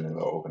inclusion in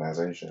the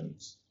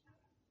organizations.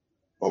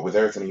 But with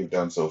everything you've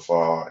done so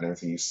far and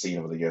everything you've seen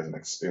over the years and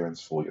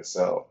experienced for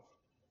yourself,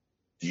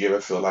 do you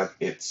ever feel like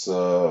it's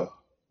a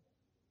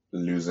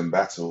losing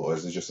battle, or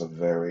is it just a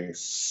very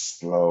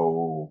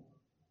slow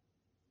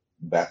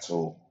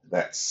battle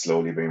that's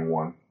slowly being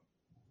won?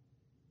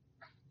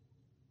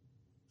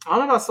 I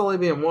don't know about slowly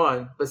being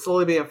won, but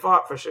slowly being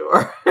fought for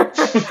sure. I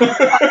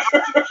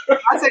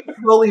say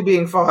slowly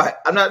being fought.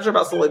 I'm not sure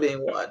about slowly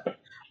being won.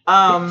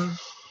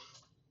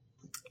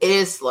 It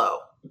is slow.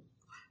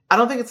 I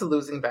don't think it's a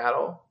losing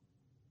battle.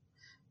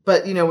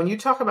 But, when you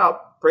talk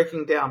about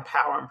breaking down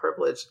power and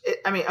privilege,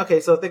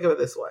 so think of it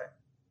this way.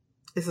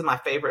 This is my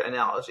favorite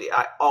analogy.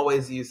 I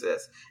always use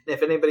this. And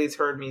if anybody's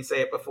heard me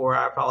say it before,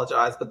 I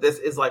apologize. But this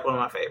is like one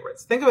of my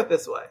favorites. Think of it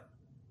this way.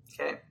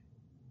 Okay.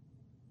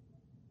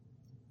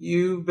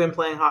 You've been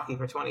playing hockey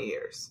for 20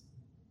 years.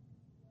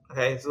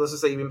 Okay. So let's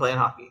just say you've been playing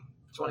hockey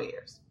for 20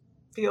 years.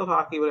 Field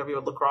hockey, whatever you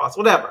would, lacrosse,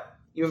 whatever.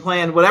 You've been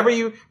playing whatever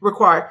you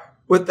require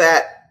with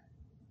that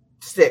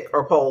stick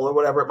or pole or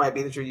whatever it might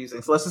be that you're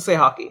using. So let's just say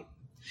hockey.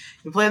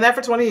 You've been playing that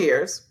for 20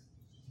 years.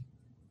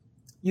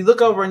 You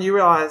look over and you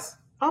realize,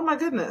 oh my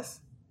goodness,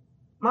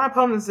 my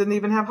opponents didn't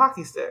even have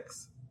hockey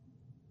sticks.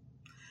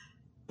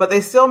 But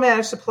they still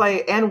managed to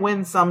play and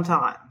win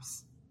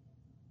sometimes.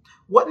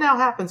 What now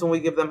happens when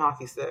we give them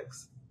hockey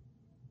sticks?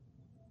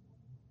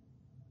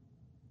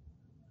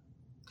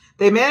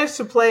 They managed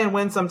to play and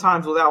win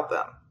sometimes without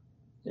them.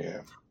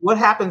 Yeah. What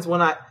happens when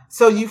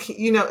so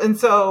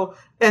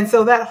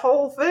that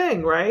whole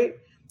thing, right?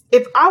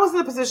 If I was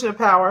in a position of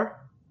power,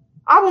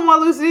 I wouldn't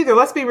want to lose it either.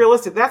 Let's be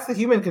realistic. That's the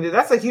human can do.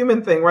 That's a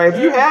human thing, right?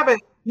 If you have it,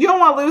 you don't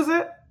want to lose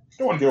it. You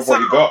don't want to give up what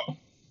you got.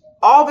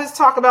 All this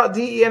talk about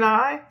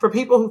DE&I for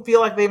people who feel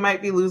like they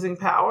might be losing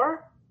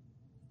power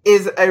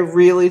is a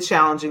really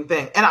challenging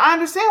thing. And I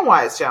understand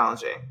why it's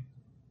challenging,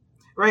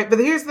 right? But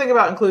here's the thing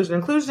about inclusion.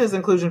 Inclusion is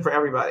inclusion for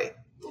everybody.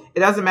 It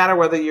doesn't matter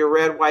whether you're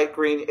red, white,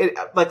 green.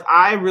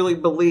 I really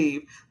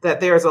believe that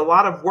there's a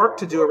lot of work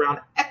to do around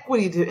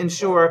equity to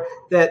ensure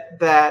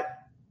that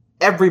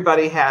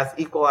everybody has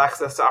equal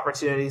access to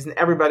opportunities and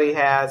everybody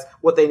has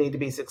what they need to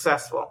be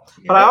successful.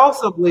 Yeah. But I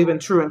also believe in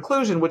true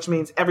inclusion, which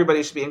means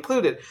everybody should be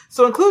included.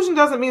 So inclusion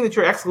doesn't mean that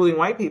you're excluding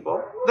white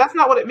people. That's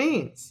not what it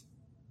means.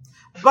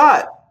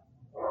 But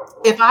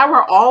if I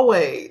were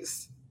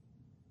always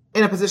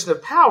in a position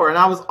of power and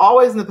I was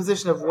always in the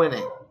position of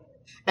winning,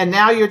 And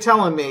now you're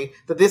telling me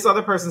that this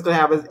other person's going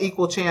to have an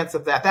equal chance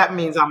of that. That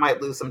means I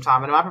might lose some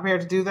time. And am I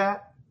prepared to do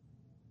that?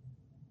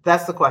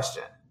 That's the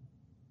question.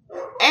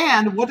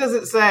 And what does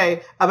it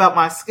say about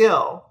my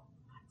skill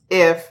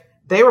if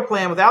they were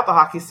playing without the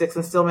hockey sticks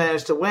and still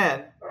managed to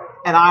win,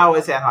 and I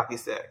always had hockey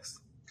sticks?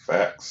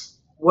 Facts.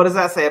 What does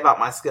that say about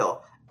my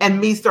skill? And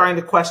me starting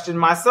to question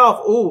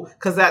myself. Ooh,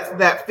 because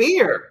that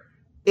fear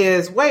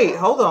is, wait,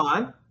 hold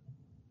on.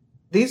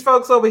 These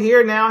folks over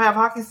here now have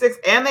hockey sticks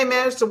and they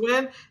managed to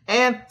win.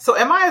 And so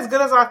am I as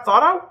good as I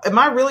thought am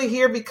I really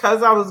here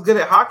because I was good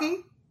at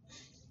hockey?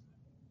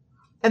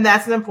 And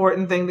that's an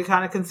important thing to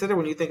kind of consider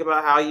when you think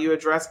about how you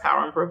address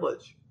power and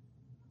privilege.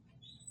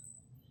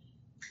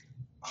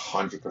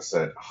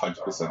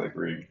 100%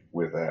 agree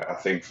with that. I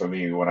think for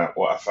me, what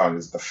I found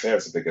is the fear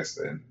is the biggest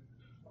thing.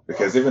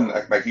 Because even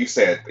like you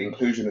said,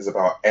 inclusion is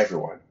about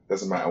everyone.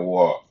 Doesn't matter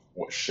what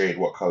shade,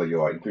 what color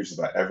you are. Inclusion is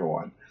about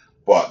everyone.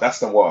 But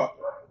that's not what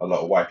a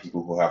lot of white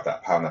people who have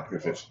that power and that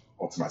privilege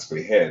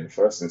automatically hear. In the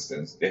first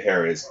instance, they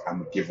hear is,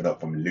 I'm giving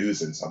up, I'm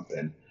losing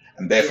something.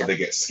 And therefore they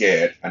get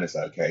scared. And it's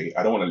like, okay,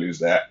 I don't want to lose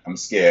that. I'm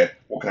scared.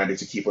 What can I do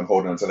to keep on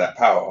holding on to that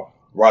power?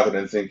 Rather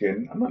than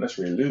thinking, I'm not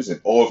necessarily losing.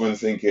 Or even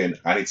thinking,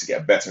 I need to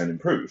get better and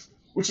improve.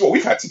 Which is what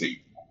we've had to do.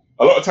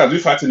 A lot of times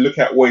we've had to look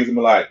at ways and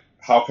be like,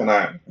 how can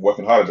I,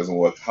 working harder doesn't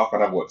work, how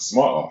can I work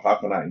smarter? How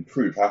can I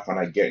improve? How can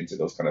I get into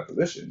those kind of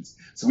positions?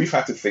 So we've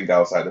had to think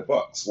outside the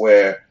box,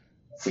 where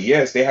for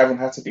years they haven't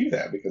had to do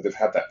that because they've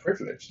had that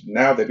privilege.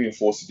 Now they're being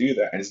forced to do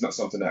that, and it's not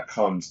something that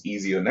comes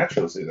easy or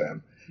natural to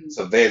them.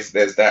 So there's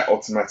that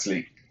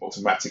automatic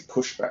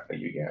pushback that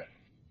you get.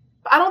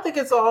 I don't think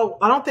it's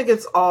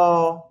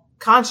all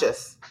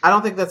conscious. I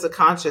don't think that's a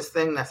conscious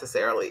thing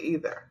necessarily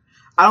either.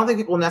 I don't think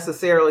people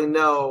necessarily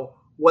know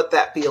what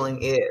that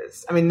feeling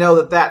is. I mean,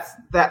 know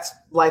that's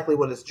likely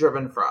what it's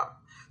driven from.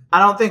 I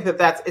don't think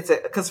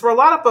because for a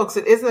lot of folks,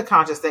 it isn't a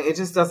conscious thing. It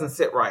just doesn't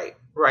sit right.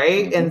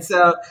 Right. Mm-hmm. And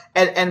so,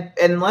 and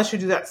unless you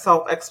do that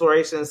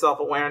self-exploration and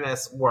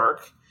self-awareness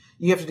work,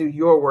 you have to do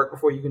your work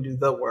before you can do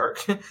the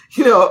work,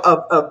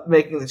 of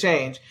making the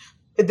change.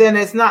 Then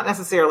it's not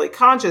necessarily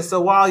conscious.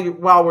 So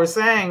while we're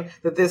saying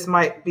that this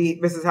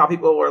is how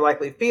people are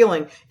likely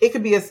feeling, it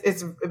could be,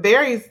 it's a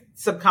very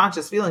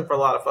subconscious feeling for a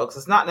lot of folks.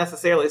 It's not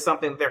necessarily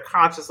something they're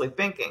consciously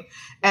thinking.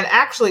 And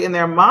actually in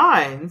their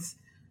minds,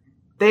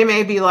 they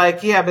may be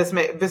like, yeah,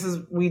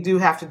 we do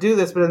have to do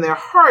this, but in their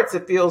hearts,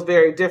 it feels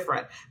very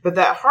different. But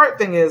that heart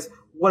thing is,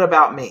 what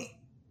about me?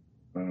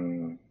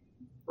 Mm.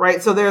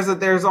 Right. So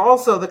there's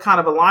also the kind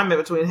of alignment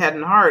between head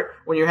and heart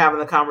when you're having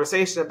the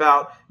conversation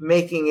about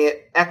making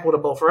it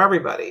equitable for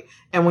everybody.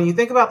 And when you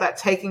think about that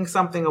taking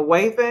something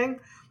away thing,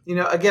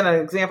 again,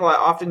 an example I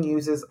often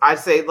use is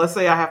let's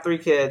say I have 3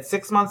 kids,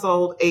 6 months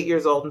old, 8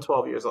 years old, and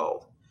 12 years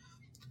old.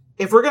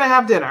 If we're going to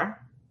have dinner,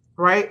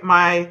 right,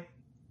 my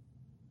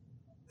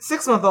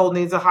 6-month-old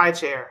needs a high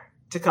chair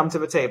to come to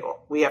the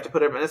table. We have to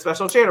put him in a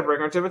special chair to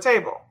bring her to the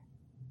table.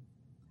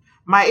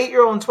 My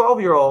 8-year-old and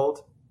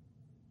 12-year-old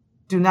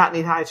do not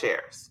need high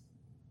chairs.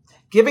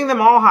 Giving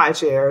them all high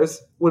chairs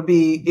would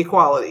be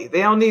equality. They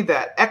don't need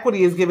that.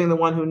 Equity is giving the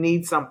one who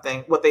needs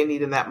something what they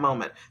need in that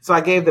moment. So I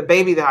gave the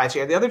baby the high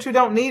chair. The other 2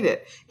 don't need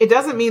it. It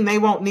doesn't mean they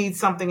won't need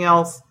something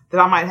else that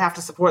I might have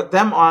to support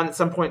them on at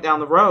some point down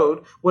the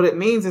road. What it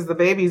means is the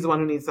baby is the one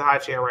who needs the high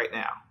chair right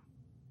now.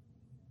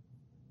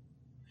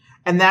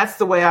 And that's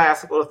the way I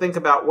ask people to think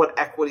about what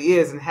equity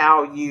is and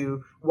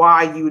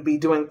why you would be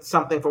doing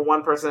something for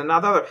one person and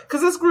not the other. Because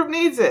this group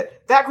needs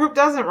it. That group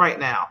doesn't right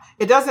now.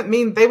 It doesn't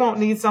mean they won't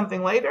need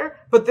something later,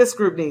 but this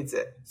group needs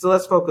it. So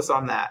let's focus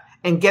on that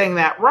and getting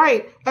that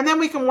right. And then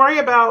we can worry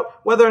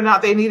about whether or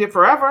not they need it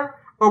forever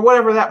or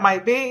whatever that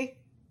might be.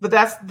 But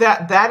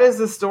that is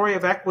the story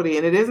of equity.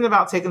 And it isn't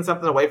about taking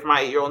something away from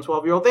my 8-year-old and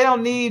 12-year-old. They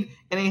don't need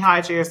any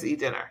high chairs to eat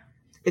dinner.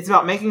 It's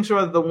about making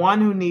sure that the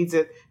one who needs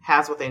it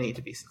has what they need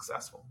to be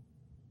successful.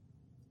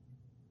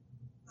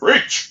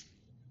 Preach.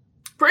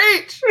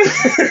 Preach.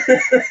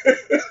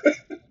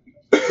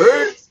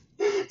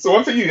 So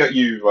one thing that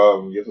you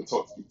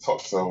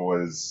talked on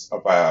was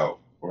about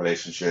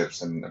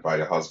relationships and about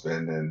your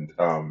husband,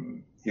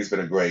 and he's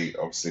been a great,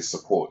 obviously,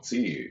 support to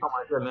you. Oh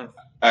my goodness.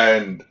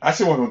 And I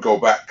actually want to go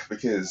back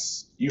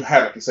because you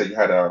had, like you said, you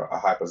had a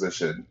high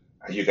position,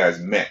 and you guys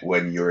met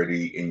when you're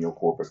already in your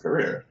corporate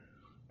career.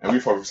 And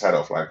we've always had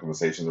offline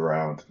conversations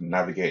around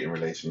navigating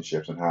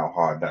relationships and how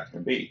hard that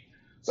can be.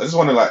 So I just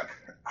wonder,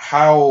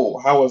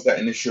 how was that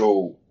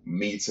initial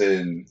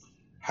meeting?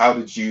 How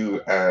did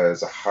you,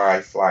 as a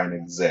high-flying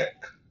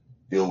exec,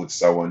 deal with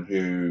someone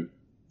who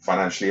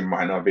financially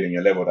might not have been in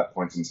your level at that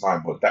point in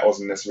time, but that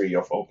wasn't necessarily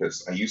your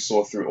focus, and you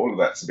saw through all of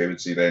that to be able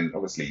to then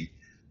obviously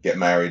get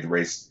married,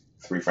 raise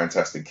 3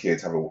 fantastic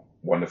kids, have a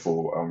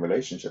wonderful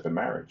relationship and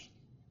marriage?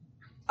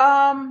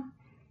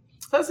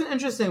 That's an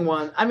interesting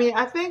one. I mean,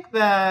 I think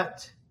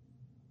that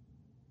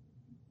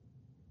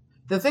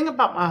the thing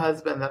about my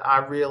husband that I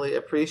really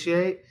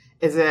appreciate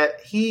is that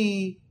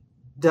he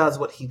does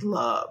what he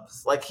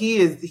loves. He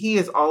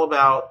is all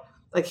about,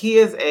 he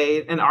is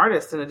an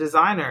artist and a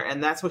designer,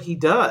 and that's what he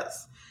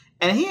does.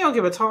 And he don't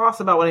give a toss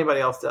about what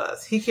anybody else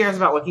does. He cares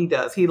about what he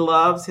does. He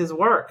loves his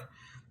work.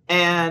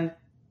 And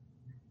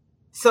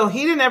so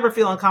he didn't ever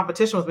feel in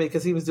competition with me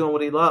because he was doing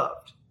what he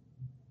loved.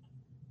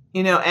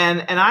 And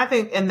I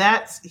think, and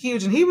that's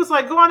huge. And he was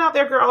like, go on out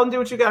there, girl, and do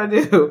what you got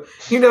to do.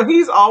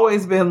 He's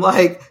always been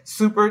like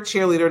super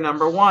cheerleader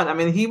number one. I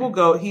mean,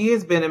 he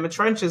has been in the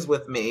trenches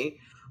with me.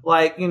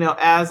 Like,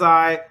 as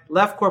I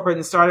left corporate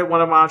and started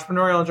one of my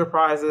entrepreneurial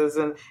enterprises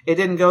and it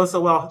didn't go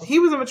so well, he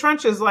was in the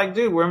trenches like,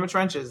 dude, we're in the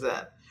trenches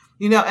then.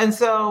 And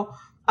so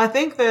I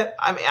think that,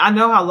 I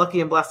know how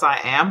lucky and blessed I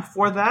am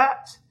for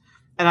that.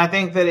 And I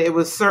think that it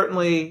was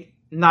certainly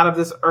not of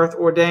this earth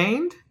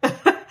ordained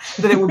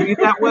that it would be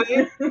that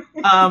way.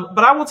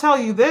 But I will tell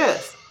you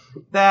this,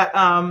 that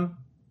I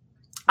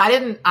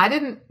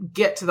didn't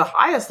get to the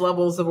highest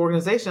levels of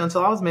organization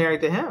until I was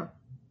married to him.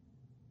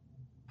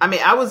 I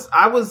mean, I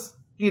was,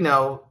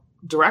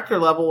 director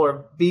level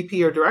or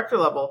VP or director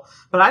level,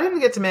 but I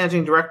didn't get to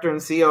managing director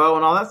and COO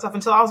and all that stuff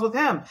until I was with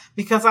him,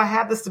 because I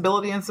had the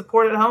stability and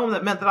support at home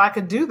that meant that I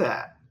could do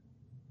that.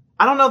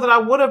 I don't know that I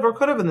would have or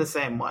could have in the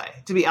same way,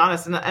 to be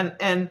honest.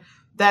 And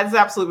that is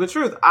absolutely the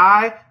truth.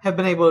 I have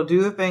been able to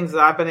do the things that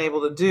I've been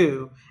able to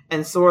do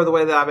and soar the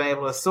way that I've been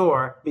able to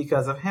soar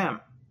because of him.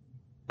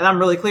 And I'm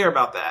really clear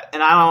about that.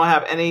 And I don't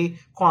have any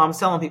qualms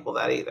telling people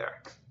that either.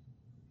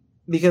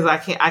 Because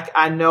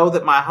I know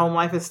that my home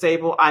life is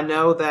stable. I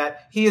know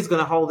that he is going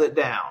to hold it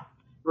down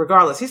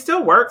regardless. He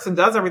still works and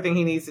does everything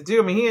he needs to do.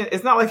 I mean,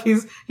 it's not like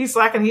he's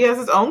slacking. He has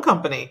his own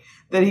company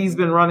that he's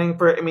been running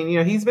for. I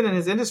mean, he's been in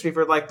his industry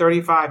for like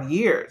 35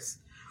 years,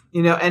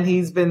 and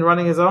he's been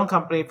running his own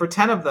company for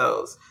 10 of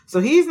those.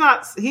 So he's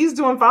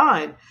doing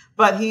fine,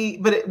 but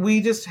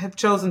we just have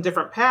chosen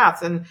different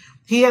paths, and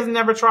he has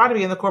never tried to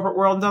be in the corporate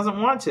world and doesn't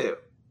want to.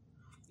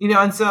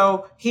 And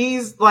so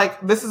he's like,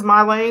 this is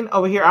my lane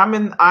over here.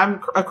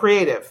 I'm a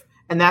creative,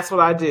 and that's what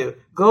I do.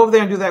 Go over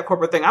there and do that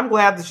corporate thing. I'm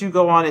glad that you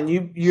go on and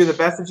you're the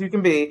best that you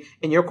can be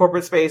in your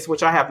corporate space,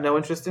 which I have no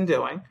interest in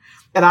doing.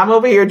 And I'm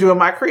over here doing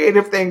my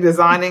creative thing,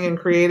 designing and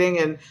creating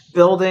and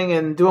building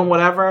and doing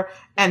whatever.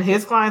 And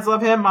his clients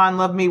love him. Mine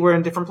love me. We're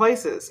in different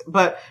places,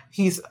 but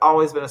he's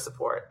always been a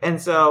support. And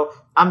so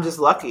I'm just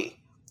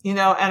lucky, and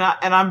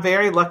I'm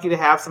very lucky to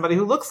have somebody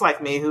who looks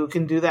like me who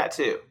can do that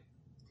too.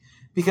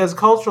 Because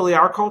culturally,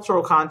 our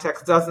cultural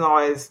context doesn't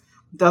always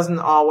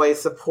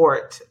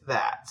support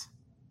that.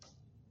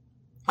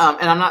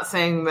 And I'm not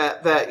saying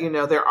that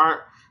there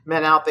aren't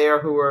men out there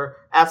who are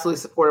absolutely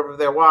supportive of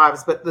their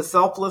wives, but the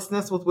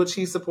selflessness with which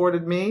he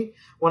supported me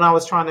when I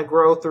was trying to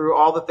grow through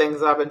all the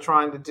things I've been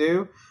trying to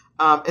do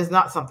is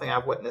not something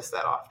I've witnessed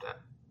that often.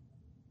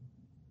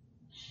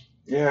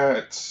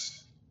 Yeah,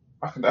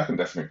 I can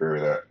definitely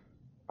agree with that.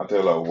 I do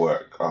a lot of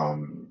work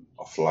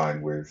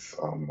offline with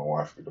my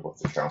wife. We do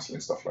lots of counseling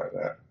and stuff like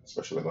that,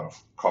 especially with our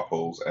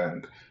couples,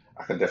 and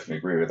I can definitely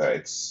agree with that.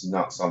 It's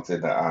not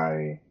something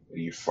that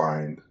you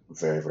find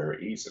very,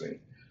 very easily.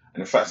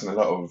 And in fact, in a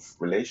lot of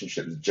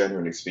relationships,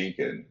 generally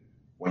speaking,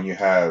 when you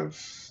have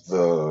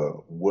the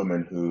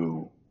woman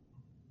who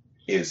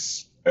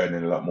is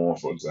earning a lot more,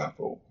 for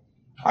example,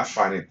 I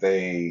find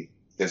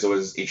there's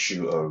always this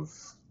issue of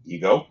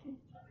ego,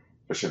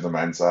 especially on the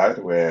man's side,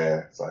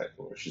 where it's like,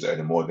 well, she's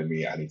earning more than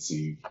me, I need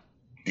to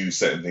do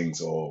certain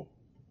things or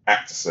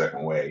act a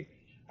certain way.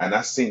 And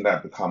I've seen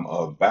that become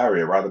a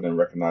barrier rather than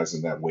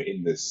recognizing that we're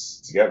in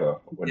this together.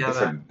 We're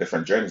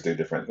different journeys, do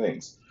different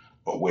things,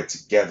 but we're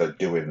together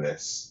doing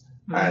this.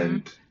 Mm-hmm.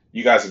 And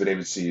you guys have been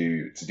able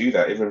to do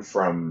that even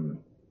from,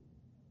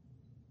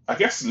 I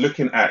guess,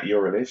 looking at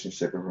your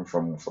relationship even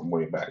from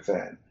way back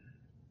then.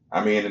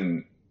 I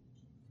mean,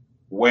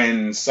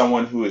 when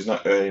someone who is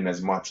not earning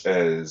as much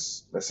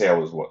as, let's say I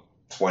was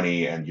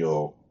 20 and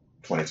you're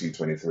 22,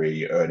 23,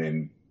 you're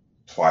earning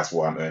twice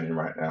what I'm earning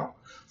right now.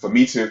 For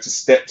me to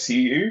step to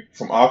you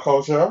from our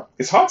culture,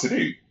 it's hard to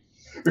do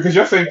because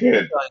you're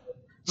thinking.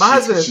 My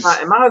husband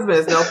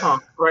is no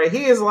punk, right?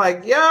 He is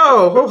like,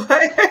 yo.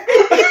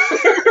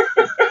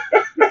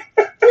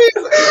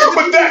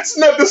 But that's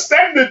not the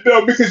standard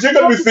though, because you're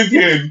gonna be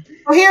thinking.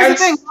 Well, here's the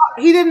thing: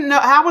 he didn't know.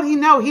 How would he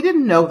know? He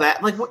didn't know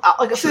that. Like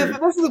I said,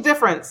 this is the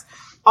difference.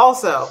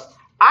 Also,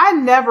 I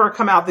never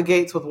come out the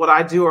gates with what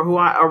I do or who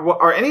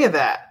or any of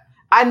that.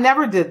 I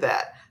never did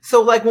that.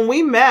 So like when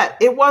we met,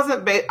 it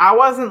wasn't, I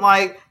wasn't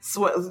like,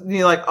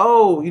 like,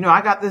 oh,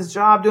 I got this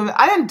job doing that.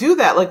 I didn't do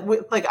that.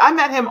 Like I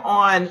met him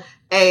on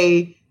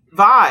a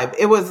vibe.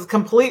 It was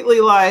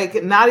completely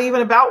like not even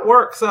about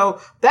work.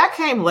 So that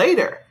came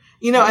later,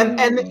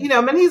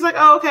 and he's like,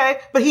 oh, okay.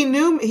 But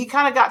he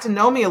kind of got to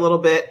know me a little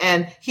bit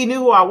and he knew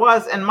who I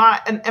was and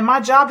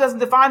my job doesn't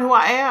define who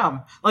I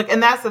am. Like,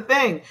 and that's the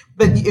thing.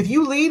 But if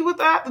you lead with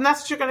that, then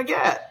that's what you're going to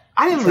get.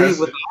 I didn't lead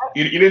with that.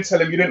 You didn't tell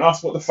him, you didn't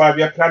ask what the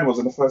 5-year plan was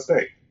on the first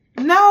date.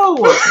 No.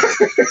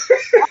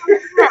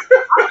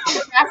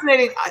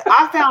 Fascinating.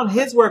 I found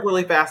his work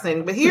really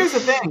fascinating. But here's the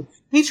thing.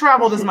 He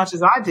traveled as much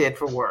as I did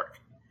for work.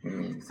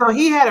 So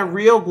he had a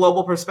real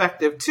global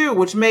perspective too,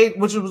 which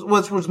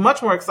was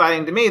much more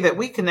exciting to me that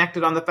we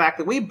connected on the fact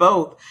that we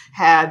both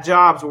had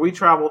jobs where we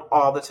traveled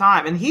all the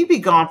time. And he'd be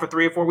gone for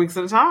 3 or 4 weeks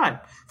at a time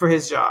for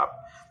his job.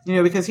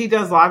 because he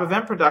does live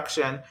event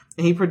production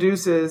and he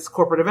produces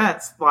corporate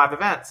events, live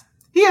events.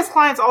 He has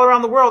clients all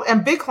around the world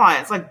and big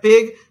clients, like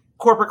big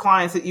corporate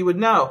clients that you would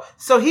know.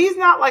 So he's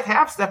not like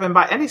half-stepping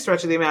by any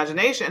stretch of the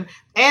imagination.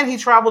 And he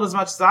traveled as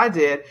much as I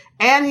did.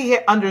 And he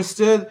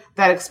understood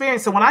that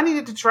experience. So when I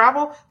needed to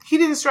travel, he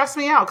didn't stress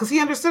me out because he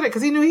understood it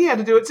because he knew he had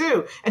to do it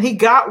too. And he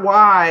got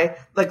why,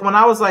 like when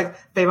I was like,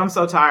 babe, I'm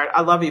so tired.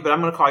 I love you, but I'm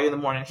going to call you in the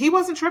morning. He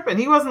wasn't tripping.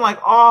 He wasn't like,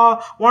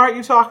 oh, why aren't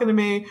you talking to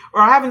me?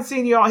 Or I haven't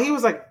seen you all. He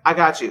was like, I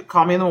got you.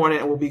 Call me in the morning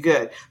and we'll be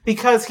good.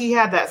 Because he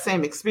had that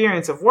same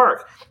experience of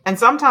work. And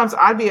sometimes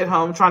I'd be at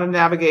home trying to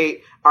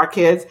navigate our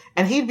kids,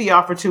 and he'd be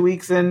off for 2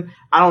 weeks in,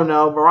 I don't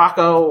know,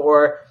 Morocco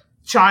or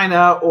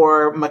China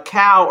or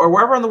Macau or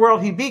wherever in the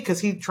world he'd be because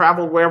he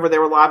traveled wherever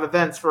there were live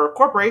events for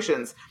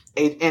corporations,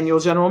 annual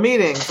general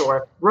meetings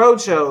or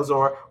road shows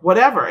or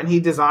whatever. And he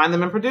designed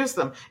them and produced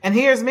them. And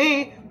here's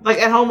me like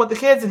at home with the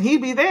kids and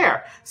he'd be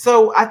there.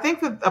 So I think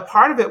that a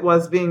part of it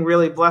was being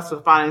really blessed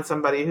with finding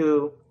somebody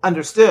who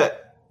understood.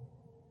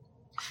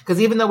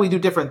 Because even though we do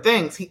different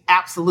things, he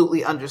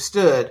absolutely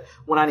understood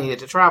when I needed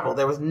to travel.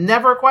 There was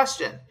never a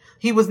question.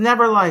 He was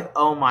never like,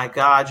 oh my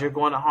God, you're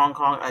going to Hong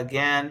Kong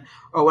again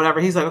or whatever.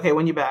 He's like, okay,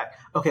 when you back?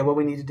 Okay, what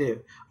we need to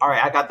do? All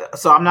right, I got that.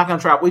 So I'm not going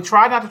to travel. We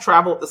try not to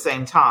travel at the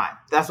same time.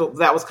 That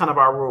was kind of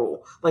our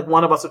rule. Like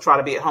one of us would try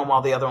to be at home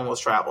while the other one was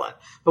traveling.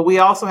 But we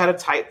also had a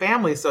tight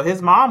family. So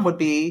his mom would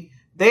be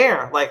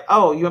there. Like,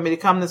 oh, you want me to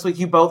come this week?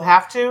 You both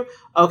have to?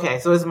 Okay.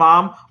 So his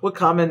mom would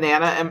come and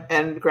Nana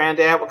and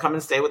granddad would come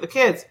and stay with the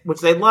kids,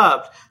 which they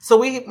loved. So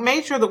we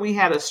made sure that we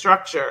had a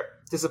structure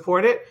to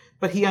support it,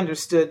 but he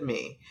understood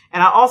me.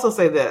 And I also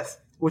say this,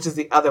 which is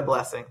the other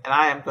blessing, and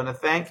I am going to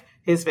thank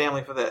his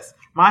family for this.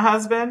 My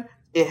husband,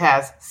 it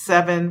has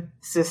 7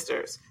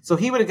 sisters. So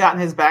he would have gotten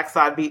his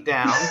backside beat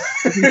down.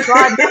 If he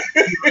tried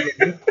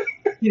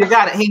he'd have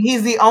got it.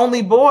 He's the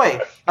only boy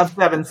of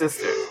 7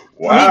 sisters.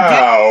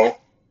 Wow.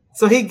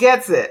 So he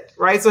gets it,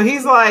 right? So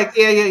he's like,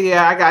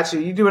 yeah, I got you.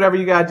 You do whatever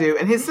you got to do.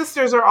 And his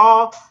sisters are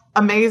all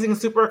amazing,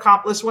 super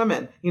accomplished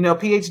women,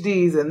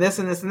 PhDs and this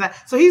and this and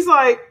that. So he's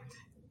like,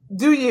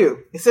 do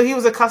you? So he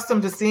was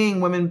accustomed to seeing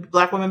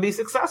Black women be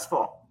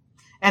successful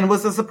and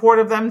was a support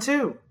of them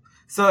too.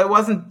 So it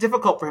wasn't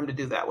difficult for him to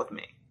do that with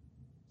me.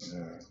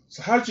 Yeah.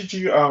 So how did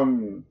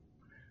you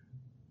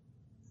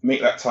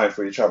make that time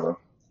for each other?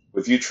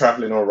 With you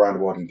traveling all around the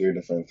world and doing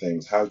different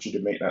things, how did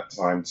you make that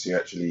time to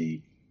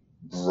actually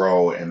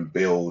grow and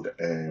build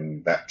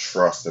and that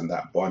trust and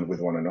that bond with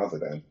one another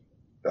then?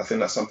 I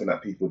think that's something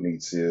that people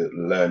need to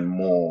learn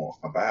more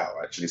about,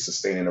 actually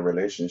sustaining a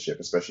relationship,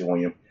 especially when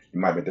you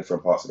might be in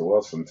different parts of the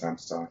world from time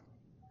to time.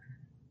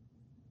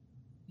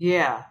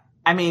 Yeah.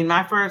 I mean,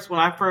 when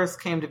I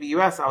first came to the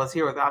US, I was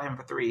here without him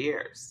for 3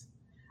 years.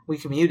 We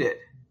commuted,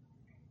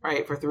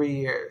 right, for 3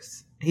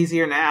 years. He's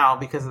here now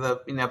because of the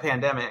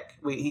pandemic.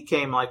 He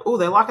came like, oh,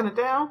 they're locking it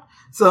down.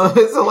 So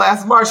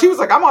last March, he was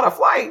like, I'm on a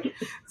flight.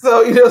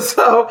 So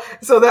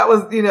so that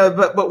was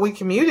but we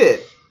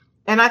commuted,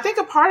 and I think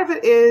a part of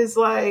it is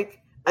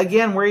like,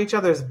 again, we're each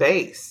other's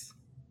base.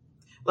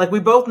 Like we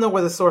both know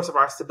where the source of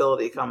our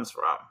stability comes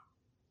from,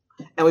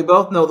 and we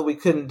both know that we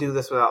couldn't do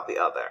this without the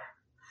other.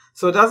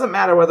 So it doesn't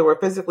matter whether we're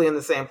physically in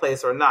the same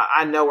place or not.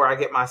 I know where I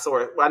get my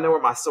source. I know where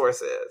my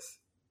source is,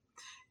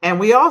 and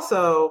we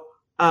also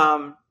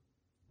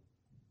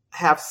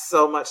have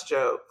so much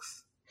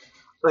jokes.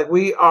 Like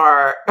we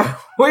are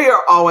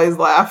always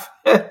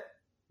laughing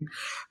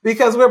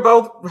because we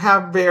both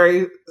have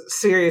very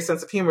serious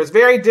sense of humor. It's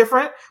very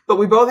different, but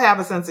we both have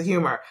a sense of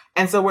humor.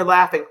 And so we're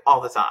laughing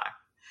all the time.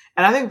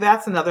 And I think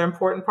that's another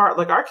important part.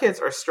 Like our kids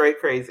are straight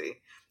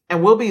crazy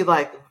and we'll be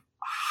like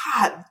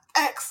hot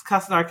X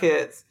cussing our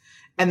kids.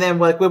 And then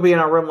like, we'll be in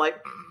our room like,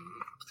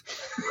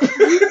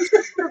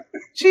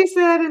 she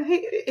said, and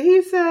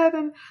he said,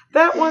 and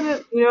that one,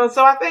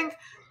 so I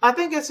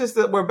think it's just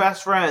that we're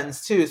best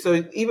friends too.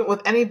 So even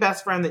with any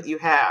best friend that you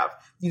have,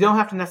 you don't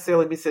have to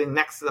necessarily be sitting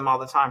next to them all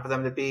the time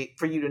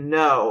for you to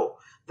know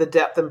the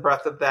depth and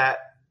breadth of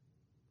that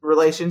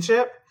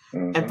relationship,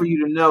 mm-hmm. and for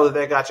you to know that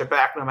they got your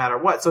back no matter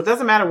what. So it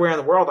doesn't matter where in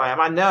the world I am.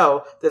 I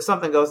know that if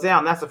something goes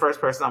down, that's the first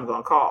person I'm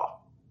going to call.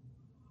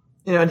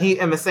 And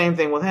the same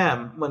thing with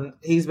him when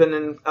he's been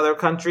in other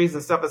countries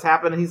and stuff has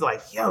happened, and he's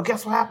like, yo,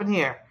 guess what happened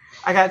here?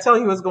 I got to tell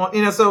you what's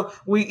going, so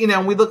we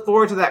look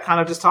forward to that kind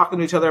of just talking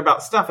to each other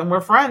about stuff, and we're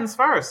friends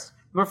first.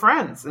 We're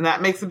friends, and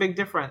that makes a big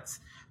difference.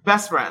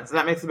 Best friends, and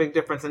that makes a big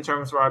difference in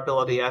terms of our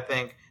ability, I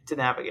think, to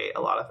navigate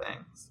a lot of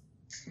things.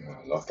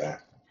 I love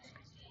that.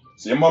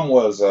 So your mom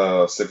was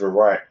a civil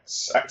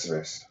rights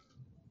activist.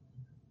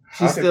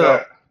 She's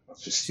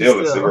still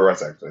a civil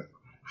rights activist.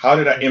 How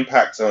did that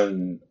impact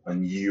on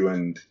you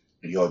and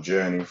your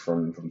journey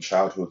from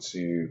childhood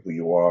to who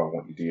you are and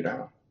what you do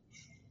now?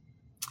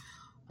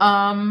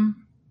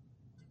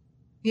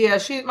 Yeah,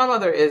 my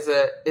mother is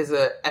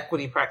a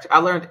equity practitioner. I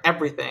learned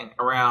everything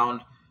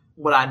around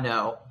what I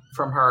know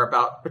from her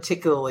about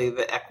particularly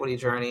the equity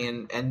journey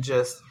and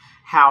just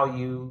how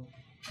you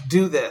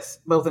do this,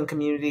 both in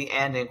community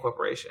and in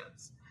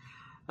corporations.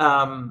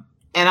 And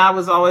I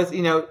was always,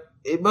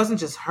 it wasn't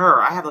just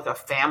her. I have like a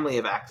family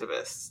of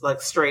activists,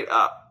 like straight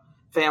up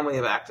family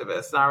of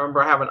activists. And I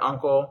remember I have an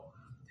uncle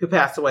who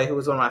passed away who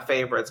was one of my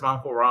favorites, my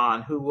Uncle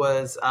Ron, who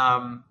was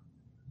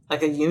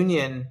like a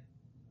union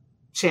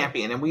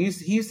champion. And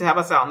he used to have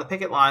us out on the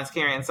picket lines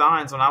carrying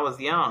signs when I was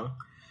young.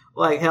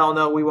 Like, hell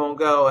no, we won't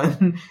go.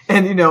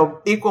 And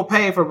equal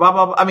pay for blah,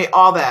 blah, blah. I mean,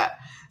 all that.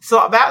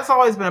 So that's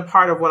always been a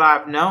part of what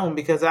I've known,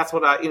 because that's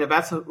what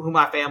that's who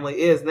my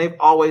family is. And they've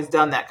always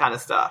done that kind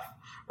of stuff.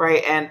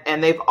 Right.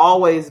 And they've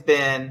always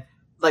been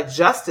like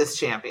justice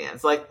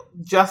champions, like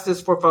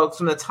justice for folks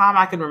from the time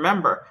I can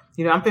remember.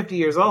 I'm 50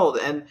 years old,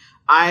 and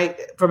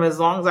from as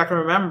long as I can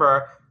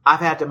remember, I've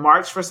had to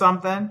march for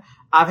something.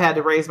 I've had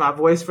to raise my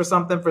voice for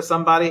something, for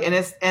somebody.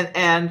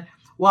 And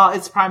while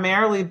it's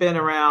primarily been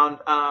around,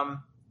 I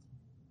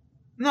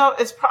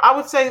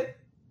would say,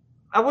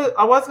 I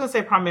was going to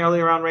say primarily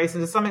around race,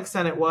 and to some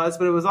extent it was,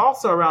 but it was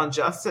also around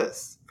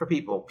justice for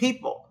people,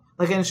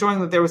 like ensuring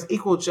that there was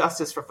equal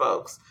justice for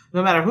folks,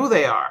 no matter who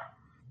they are,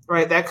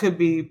 right? That could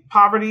be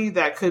poverty,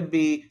 it could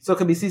be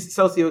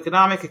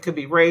socioeconomic, it could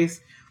be race,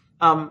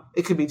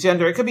 it could be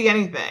gender, it could be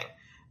anything.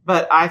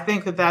 But I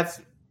think that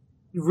that's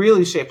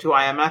really shaped who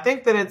I am. And I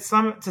think that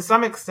to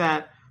some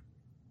extent,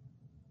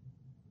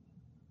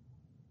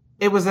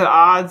 it was at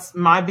odds.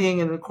 My being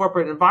in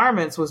corporate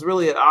environments was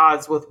really at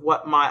odds with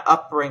what my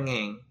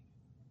upbringing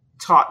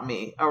taught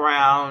me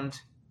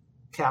around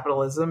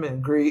capitalism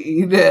and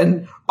greed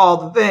and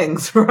all the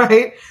things,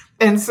 right?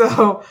 And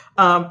so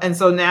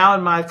now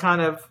in my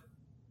kind of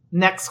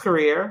next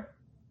career,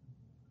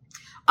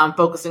 I'm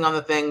focusing on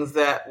the things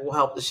that will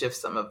help to shift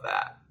some of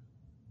that,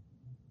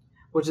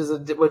 which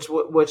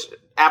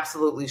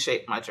absolutely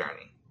shaped my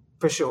journey,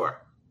 for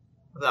sure,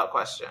 without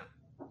question.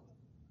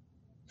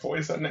 What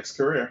is that next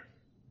career?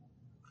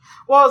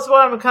 Well, it's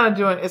what I'm kind of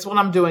doing. It's what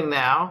I'm doing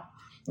now.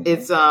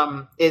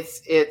 Mm-hmm.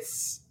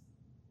 It's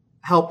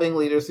helping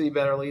leaders to be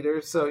better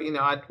leaders. So,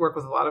 I work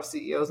with a lot of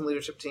CEOs and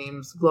leadership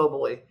teams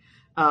globally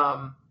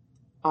on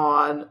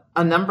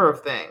a number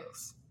of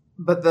things.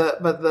 But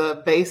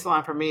the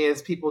baseline for me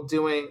is people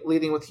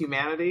leading with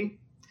humanity.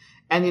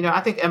 And,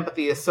 I think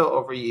empathy is so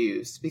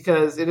overused,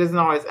 because it isn't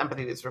always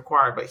empathy that's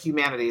required, but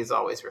humanity is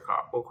always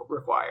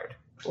required.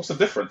 What's the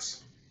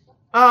difference?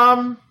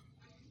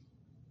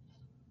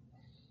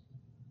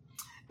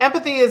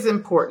 Empathy is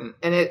important,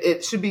 and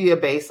it should be a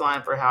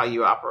baseline for how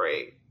you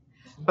operate.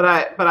 But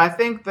I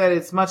think that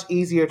it's much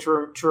easier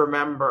to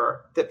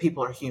remember that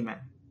people are human,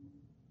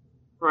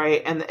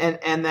 right?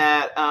 And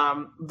that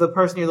the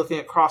person you're looking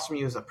across from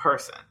you is a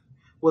person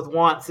with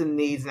wants and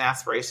needs and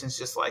aspirations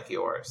just like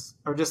yours,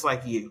 or just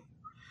like you.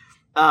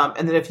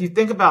 And then if you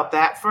think about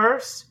that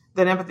first,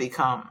 then empathy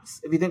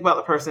comes. If you think about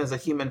the person as a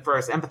human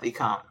first, empathy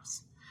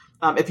comes.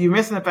 If you're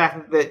missing the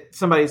fact that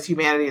somebody's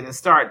humanity in the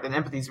start, then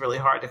empathy is really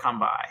hard to come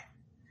by.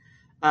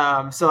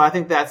 So I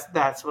think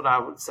that's what I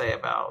would say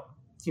about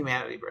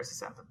humanity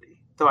versus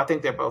empathy. Though I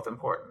think they're both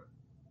important.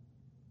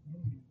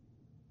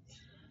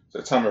 So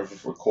at the time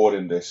of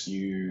recording this,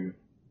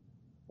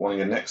 one of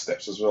your next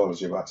steps as well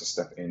is you're about to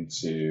step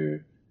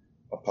into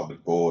a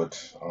public board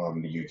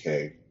in the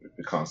UK.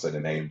 We can't say the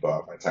name,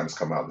 but by the time it's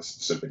come out,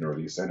 this has been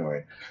released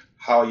anyway.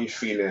 How are you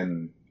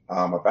feeling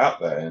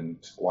about that, and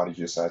why did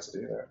you decide to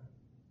do that?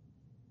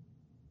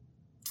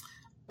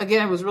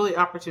 Again, it was really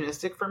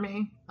opportunistic for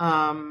me.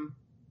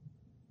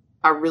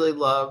 I really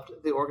loved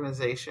the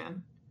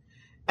organization,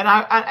 and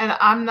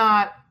I'm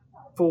not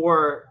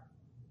for.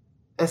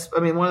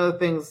 One of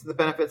the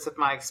benefits of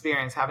my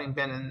experience, having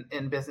been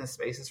in business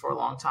spaces for a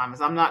long time,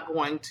 is I'm not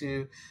going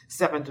to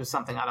step into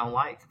something I don't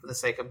like for the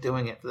sake of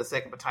doing it, for the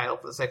sake of a title,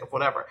 for the sake of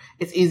whatever.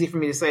 It's easy for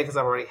me to say because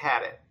I've already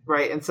had it,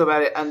 right? And so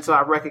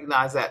I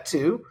recognize that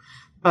too.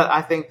 But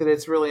I think that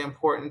it's really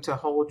important to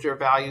hold your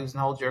values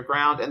and hold your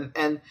ground,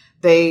 and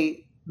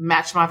they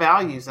match my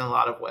values in a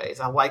lot of ways.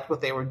 I liked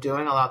what they were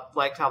doing. I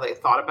liked how they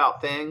thought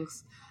about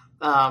things.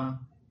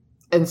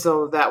 And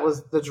so that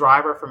was the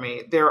driver for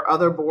me. There are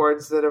other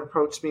boards that have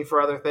approached me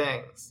for other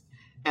things,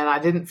 and I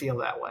didn't feel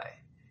that way.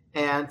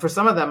 And for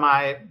some of them,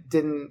 I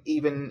didn't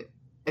even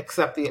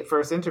accept the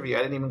first interview.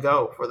 I didn't even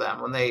go for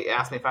them. When they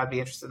asked me if I'd be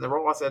interested in the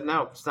role, I said,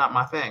 no, it's not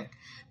my thing,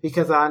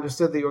 because I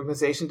understood the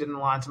organization didn't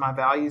align to my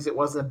values. It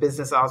wasn't a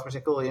business I was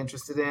particularly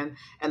interested in,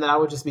 and that I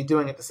would just be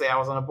doing it to say I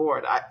was on a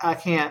board. I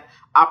can't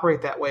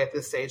operate that way at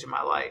this stage in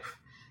my life.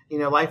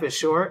 Life is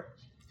short.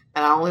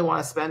 And I only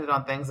want to spend it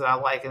on things that I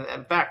like, and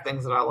in fact,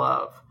 things that I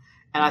love.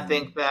 And I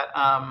think that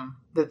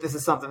that this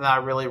is something that I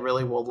really,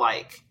 really will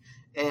like.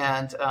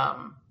 And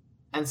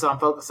so I'm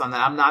focused on that.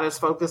 I'm not as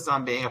focused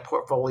on being a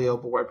portfolio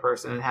board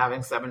person and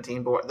having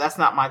 17 boards. That's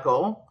not my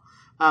goal.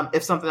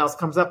 If something else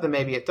comes up, then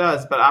maybe it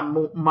does. But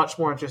I'm much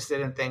more interested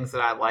in things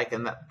that I like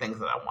and things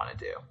that I want to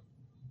do.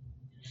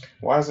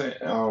 Why is it,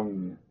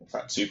 in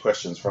fact, two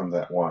questions from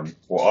that. One,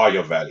 what are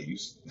your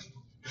values?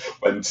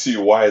 And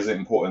two, why is it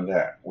important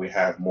that we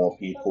have more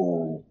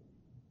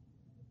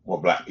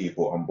Black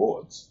people on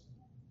boards?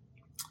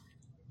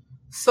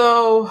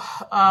 So,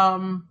 what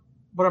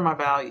are my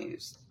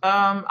values?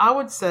 I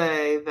would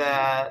say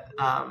that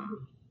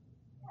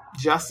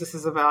justice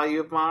is a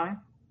value of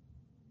mine.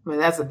 I mean,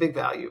 that's a big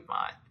value of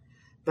mine.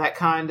 That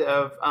kind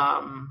of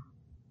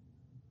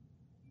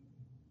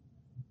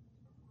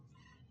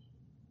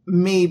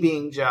me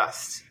being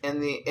just in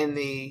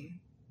the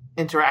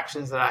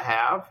interactions that I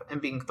have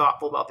and being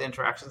thoughtful about the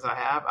interactions I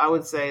have. I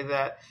would say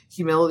that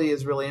humility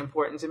is really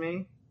important to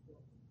me.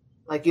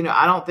 Like,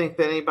 I don't think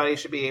that anybody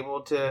should be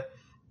able to.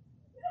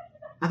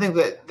 I think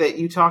that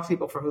you talk to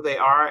people for who they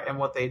are and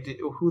what they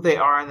do, who they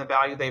are and the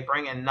value they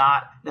bring, and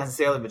not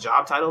necessarily the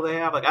job title they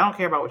have. Like, I don't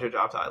care about what your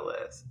job title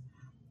is.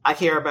 I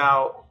care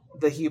about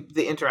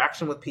the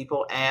interaction with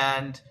people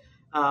and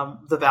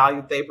the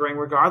value they bring,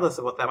 regardless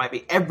of what that might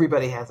be.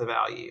 Everybody has a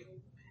value.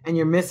 And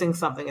you're missing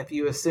something if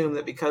you assume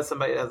that because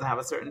somebody doesn't have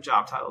a certain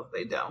job title,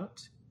 they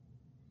don't.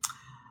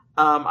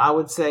 I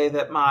would say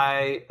that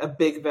a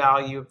big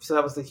value, so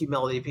that was the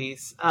humility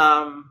piece.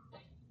 I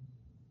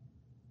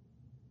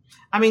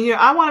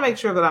want to make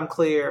sure that I'm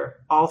clear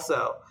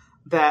also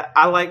that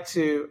I like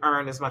to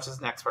earn as much as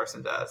the next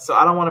person does. So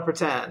I don't want to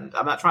pretend.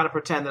 I'm not trying to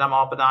pretend that I'm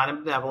all benign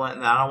and benevolent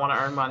and that I don't want to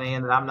earn money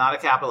and that I'm not a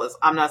capitalist.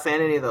 I'm not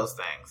saying any of those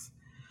things.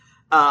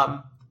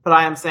 But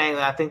I am saying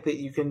that I think that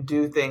you can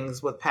do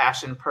things with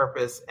passion,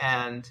 purpose,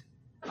 and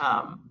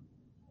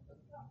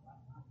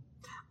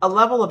a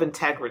level of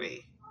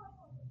integrity.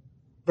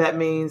 That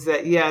means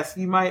that, yes,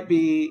 you might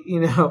be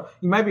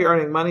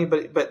earning money,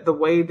 but the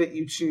way that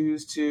you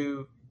choose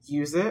to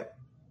use it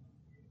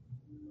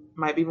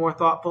might be more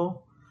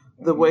thoughtful.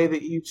 The way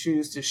that you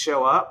choose to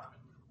show up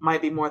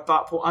might be more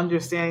thoughtful,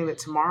 understanding that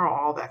tomorrow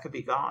all that could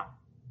be gone.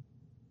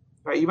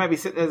 Right? You might be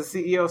sitting as a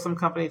CEO of some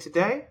company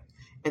today,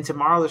 and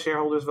tomorrow the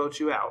shareholders vote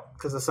you out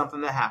because of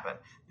something that happened,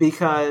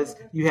 because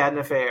you had an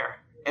affair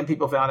and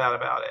people found out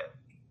about it.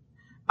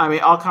 I mean,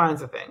 all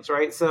kinds of things,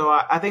 right? So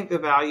I think the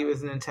value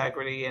is in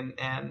integrity and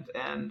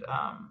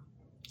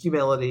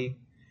humility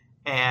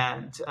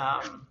and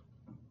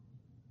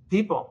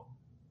people.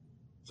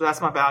 So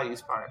that's my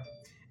values part.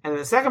 And then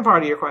the second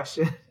part of your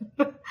question,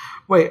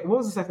 wait, what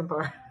was the second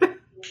part?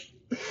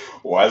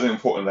 Why is it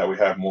important that we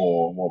have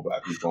more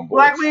Black people on board?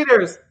 Black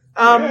leaders.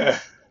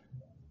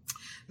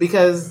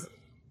 Because,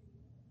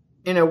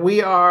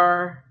 we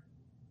are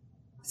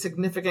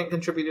significant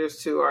contributors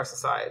to our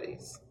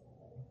societies.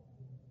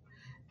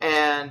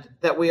 And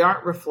that we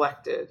aren't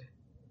reflected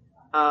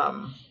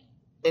on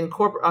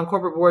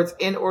corporate boards,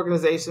 in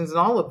organizations, and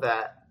all of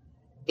that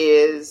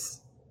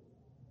is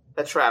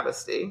a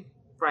travesty,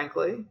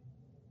 frankly.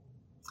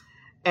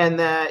 And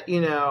that,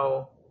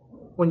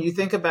 when you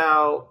think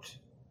about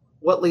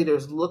what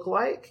leaders look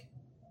like,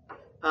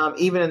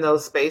 even in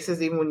those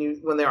spaces, even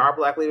when there are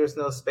Black leaders in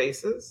those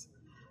spaces,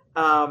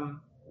 and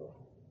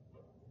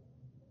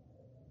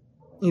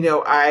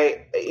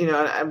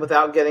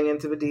without getting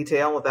into the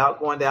detail, without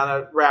going down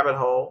a rabbit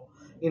hole,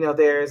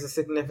 there's a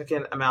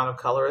significant amount of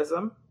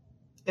colorism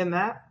in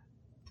that.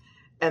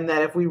 And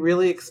that if we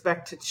really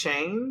expect to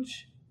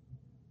change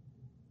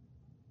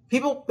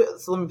people,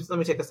 so let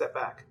me take a step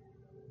back.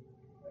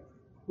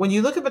 When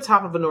you look at the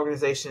top of an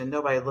organization and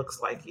nobody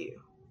looks like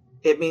you,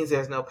 it means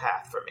there's no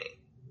path for me.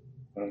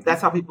 Mm-hmm.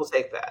 That's how people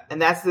take that.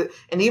 And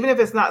even if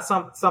it's not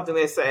something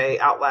they say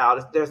out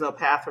loud, there's no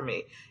path for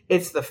me.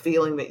 It's the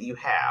feeling that you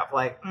have.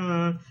 Like,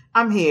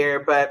 I'm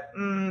here, but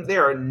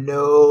there are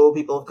no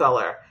people of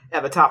color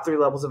at the top 3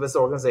 levels of this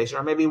organization,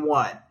 or maybe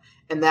one.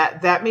 And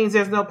that means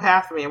there's no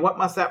path for me. And what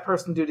must that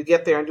person do to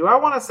get there? And do I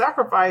want to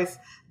sacrifice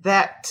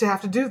that to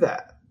have to do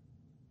that?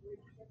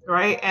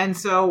 Right? And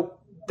so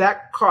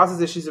that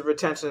causes issues of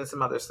retention and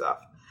some other stuff.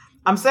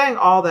 I'm saying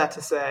all that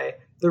to say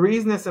the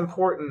reason it's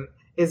important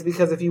is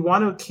because if you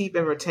want to keep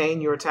and retain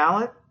your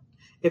talent,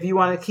 if you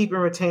want to keep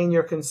and retain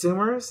your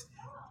consumers,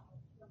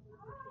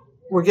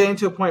 we're getting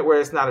to a point where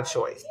it's not a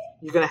choice.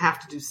 You're going to have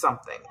to do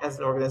something as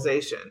an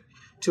organization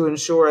to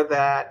ensure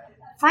that,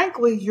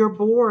 frankly, your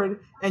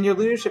board and your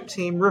leadership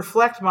team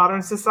reflect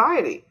modern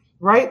society,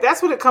 right?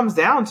 That's what it comes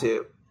down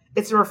to.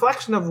 It's a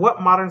reflection of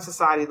what modern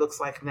society looks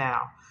like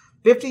now.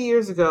 50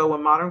 years ago,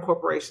 when modern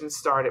corporations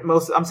started,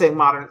 I'm saying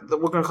modern,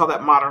 we're going to call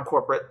that modern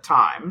corporate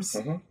times.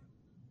 Mm-hmm.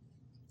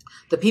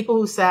 The people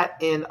who sat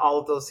in all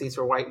of those seats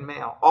were white and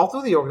male, all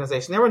through the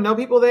organization. There were no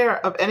people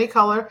there of any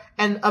color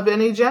and of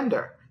any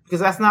gender, because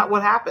that's not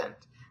what happened,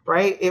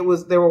 right? There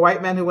were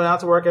white men who went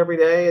out to work every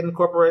day in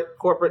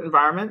corporate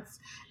environments,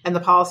 and the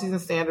policies and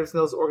standards in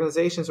those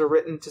organizations were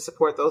written to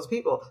support those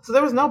people. So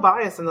there was no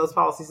bias in those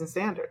policies and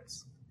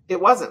standards.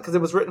 It wasn't, because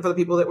it was written for the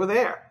people that were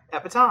there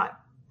at the time.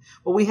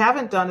 What we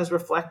haven't done is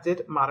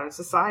reflected modern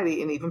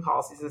society in even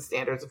policies and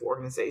standards of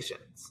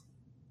organizations.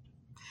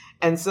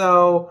 And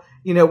so,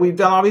 we've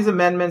done all these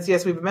amendments.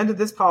 Yes, we've amended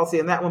this policy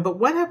and that one. But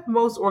when have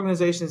most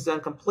organizations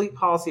done complete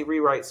policy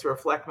rewrites to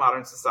reflect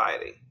modern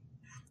society?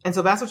 And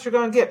so that's what you're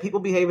going to get. People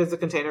behave as the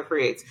container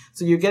creates.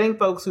 So you're getting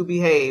folks who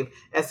behave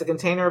as the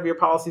container of your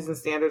policies and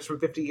standards from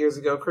 50 years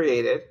ago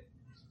created,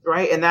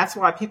 right? And that's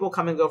why people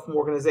come and go from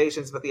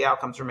organizations, but the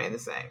outcomes remain the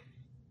same.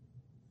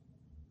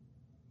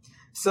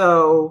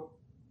 So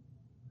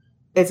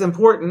it's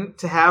important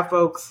to have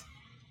folks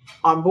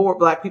on board,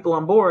 Black people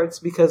on boards,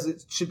 because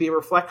it should be a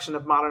reflection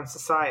of modern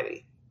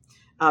society.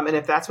 And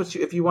if that's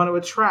if you want to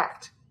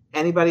attract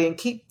anybody and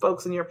keep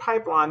folks in your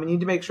pipeline. We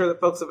need to make sure that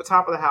folks at the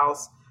top of the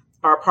house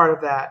are a part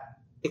of that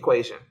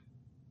equation.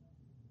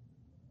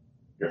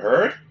 You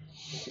heard?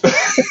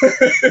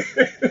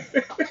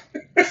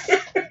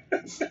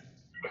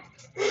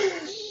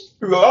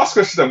 The last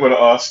question I'm going to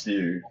ask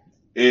you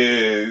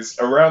is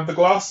around the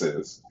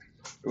glasses.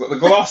 The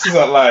glasses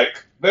are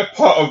like, they're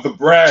part of the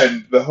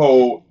brand, the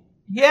whole...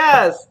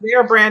 Yes, they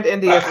are brand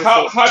India.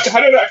 How did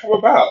that come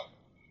about?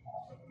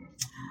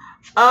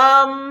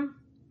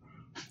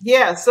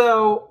 Yeah,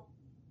 so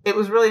it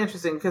was really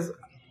interesting because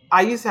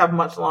I used to have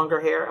much longer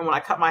hair, and when I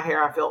cut my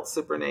hair, I felt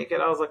super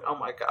naked. I was like, oh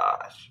my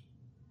gosh.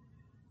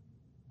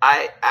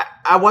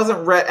 I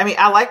wasn't ready. I mean,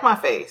 I like my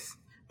face,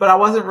 but I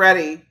wasn't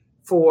ready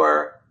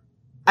for...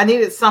 I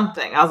needed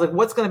something. I was like,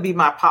 what's going to be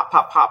my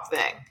pop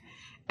thing?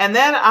 And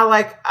then I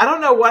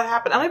don't know what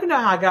happened. I don't even know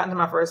how I got into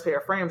my first pair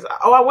of frames.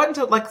 I went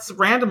into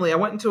randomly, I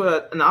went into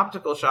an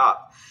optical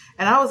shop,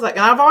 and I was like,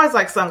 and I've always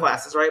liked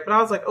sunglasses, right? But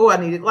I was like, oh, I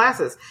needed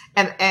glasses.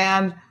 And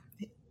I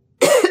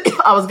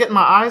was getting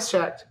my eyes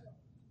checked,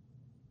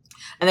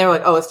 and they were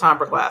like, oh, it's time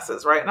for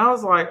glasses, right? And I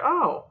was like,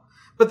 oh,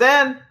 but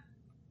then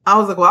I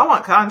was like, well, I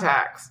want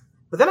contacts.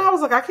 But then I was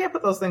like, I can't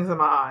put those things in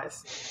my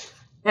eyes.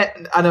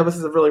 And I know this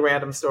is a really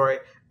random story.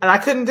 And I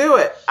couldn't do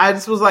it. I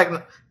just was like,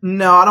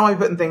 no, I don't want to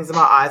be putting things in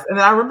my eyes. And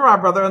then I remember my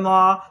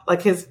brother-in-law,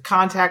 like his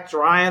contact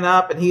drying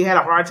up and he had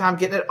a hard time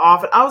getting it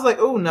off. And I was like,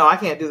 oh no, I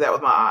can't do that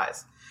with my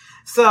eyes.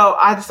 So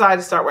I decided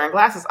to start wearing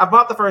glasses. I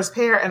bought the first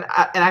pair and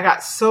I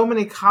got so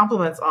many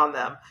compliments on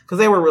them because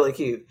they were really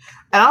cute.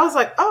 And I was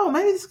like, oh,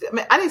 maybe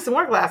I need some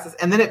more glasses.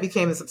 And then it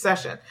became this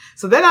obsession.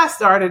 So then I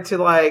started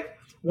to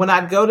when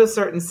I'd go to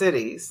certain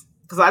cities,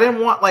 because I didn't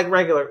want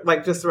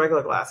just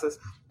regular glasses.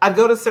 I'd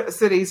go to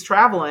cities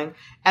traveling,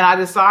 and I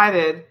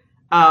decided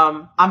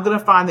I'm going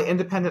to find the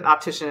independent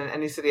optician in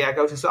any city I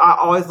go to. So I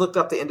always looked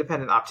up the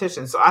independent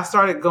optician. So I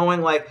started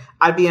going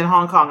I'd be in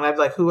Hong Kong, and I'd be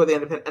like, who are the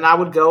independent? And I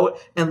would go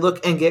and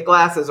look and get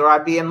glasses. Or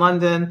I'd be in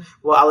London.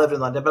 Well, I lived in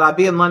London, but I'd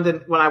be in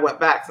London when I went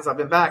back, since I've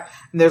been back.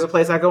 And there's a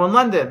place I go in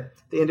London,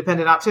 the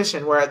independent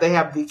optician, where they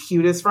have the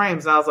cutest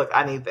frames. And I was like,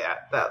 I need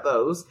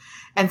those.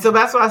 And so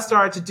that's what I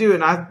started to do.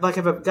 And I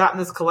have gotten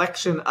this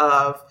collection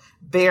of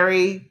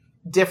very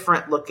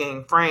different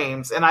looking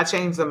frames, and I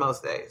change them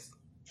most days.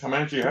 How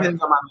many do you have?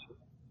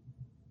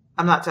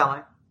 I'm not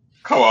telling.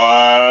 Come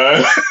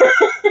on.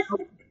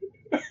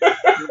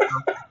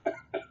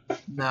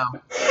 No.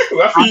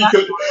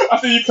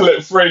 After you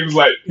collect frames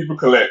like people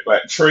collect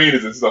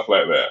trainers and stuff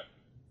like that.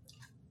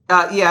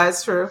 Yeah,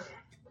 it's true.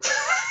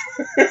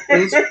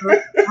 It's true.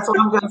 That's what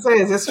I'm going to say.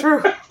 It's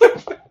true.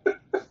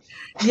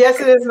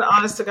 Yes, it is an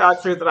honest to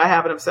God truth that I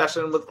have an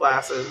obsession with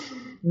glasses.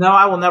 No,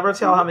 I will never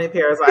tell how many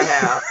pairs I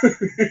have.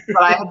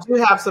 But I do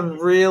have some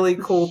really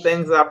cool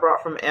things that I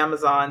brought from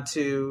Amazon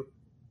to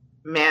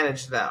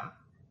manage them.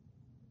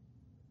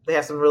 They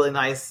have some really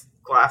nice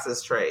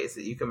glasses trays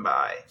that you can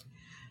buy.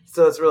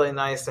 So it's really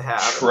nice to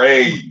have.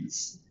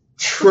 Trays.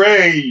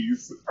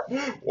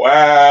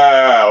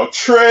 Wow.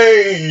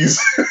 Trays.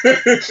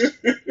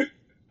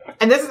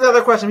 And this is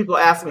another question people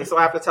ask me, so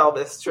I have to tell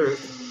this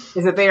truth,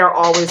 is that they are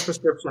always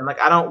prescription.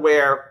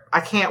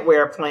 I can't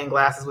wear plain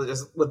glasses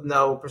with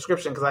no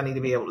prescription because I need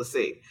to be able to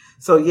see.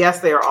 So yes,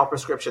 they are all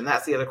prescription.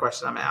 That's the other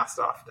question I'm asked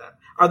often.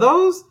 Are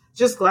those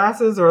just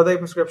glasses or are they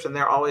prescription?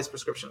 They're always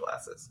prescription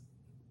glasses.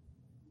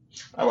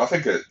 I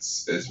think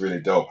it's really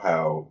dope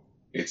how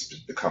it's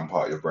become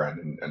part of your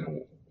brand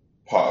and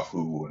part of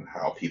who and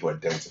how people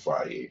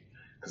identify you.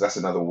 Because that's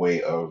another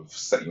way of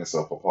setting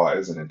yourself apart,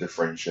 isn't it?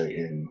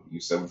 Differentiating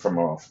yourself from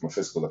a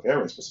physical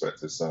appearance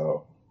perspective.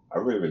 So I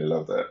really, really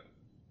love that.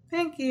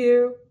 Thank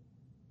you.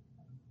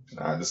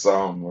 I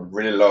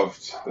really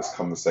loved this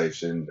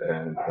conversation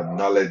and the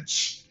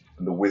knowledge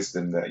and the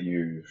wisdom that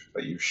you've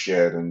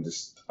shared, and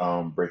just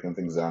breaking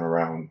things down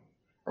around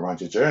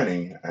your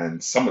journey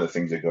and some of the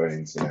things you're going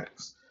into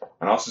next.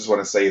 And I also just want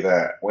to say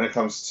that when it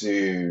comes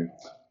to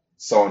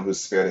someone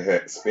who's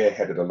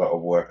spearheaded a lot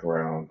of work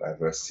around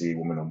diversity,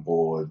 women on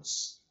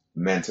boards,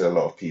 mentored a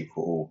lot of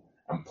people,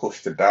 and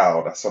pushed the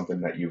dial, that's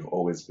something that you've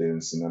always been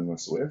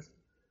synonymous with.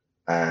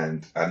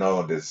 And I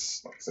know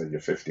there's, like I said, you're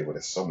 50, but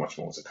there's so much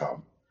more to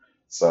come.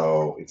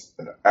 So it's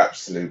an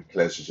absolute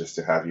pleasure just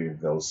to have you in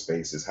those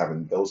spaces,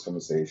 having those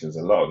conversations,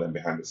 a lot of them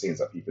behind the scenes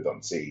that people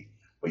don't see,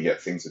 but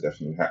yet things are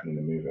definitely happening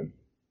and moving,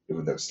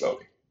 even though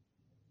slowly.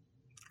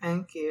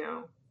 Thank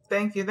you.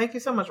 Thank you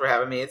so much for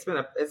having me. It's been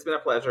a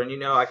pleasure. And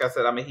like I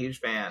said, I'm a huge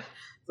fan.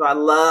 So I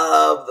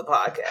love the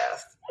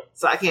podcast.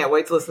 So I can't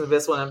wait to listen to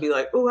this one and be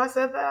like, ooh, I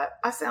said that.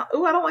 I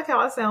don't like how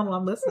I sound when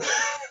I'm listening.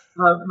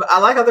 I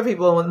like other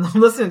people when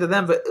I'm listening to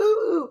them, but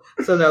ooh.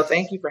 So no,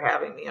 thank you for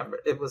having me.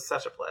 It was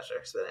such a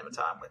pleasure spending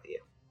time with you,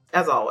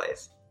 as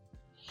always.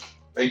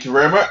 Thank you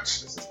very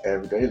much. This is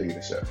Everyday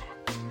Leadership.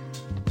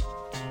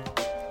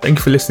 Thank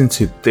you for listening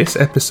to this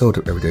episode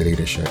of Everyday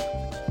Leadership.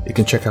 You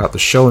can check out the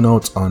show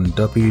notes on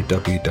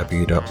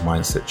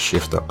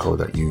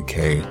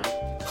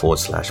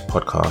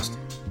www.mindsetshift.co.uk/podcast,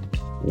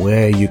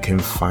 where you can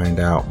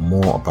find out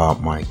more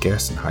about my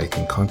guests and how you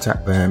can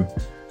contact them.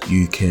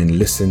 You can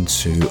listen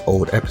to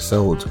old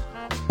episodes,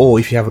 Or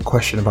if you have a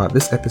question about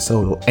this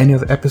episode or any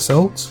other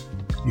episodes,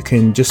 you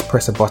can just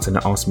press a button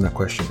and ask me that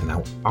question and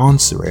I'll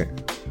answer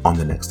it on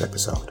the next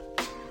episode.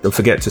 Don't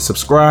forget to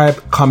subscribe,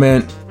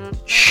 comment,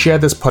 share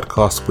this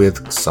podcast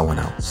with someone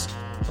else.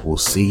 We'll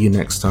see you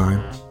next time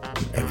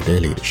on Everyday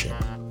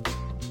Leadership.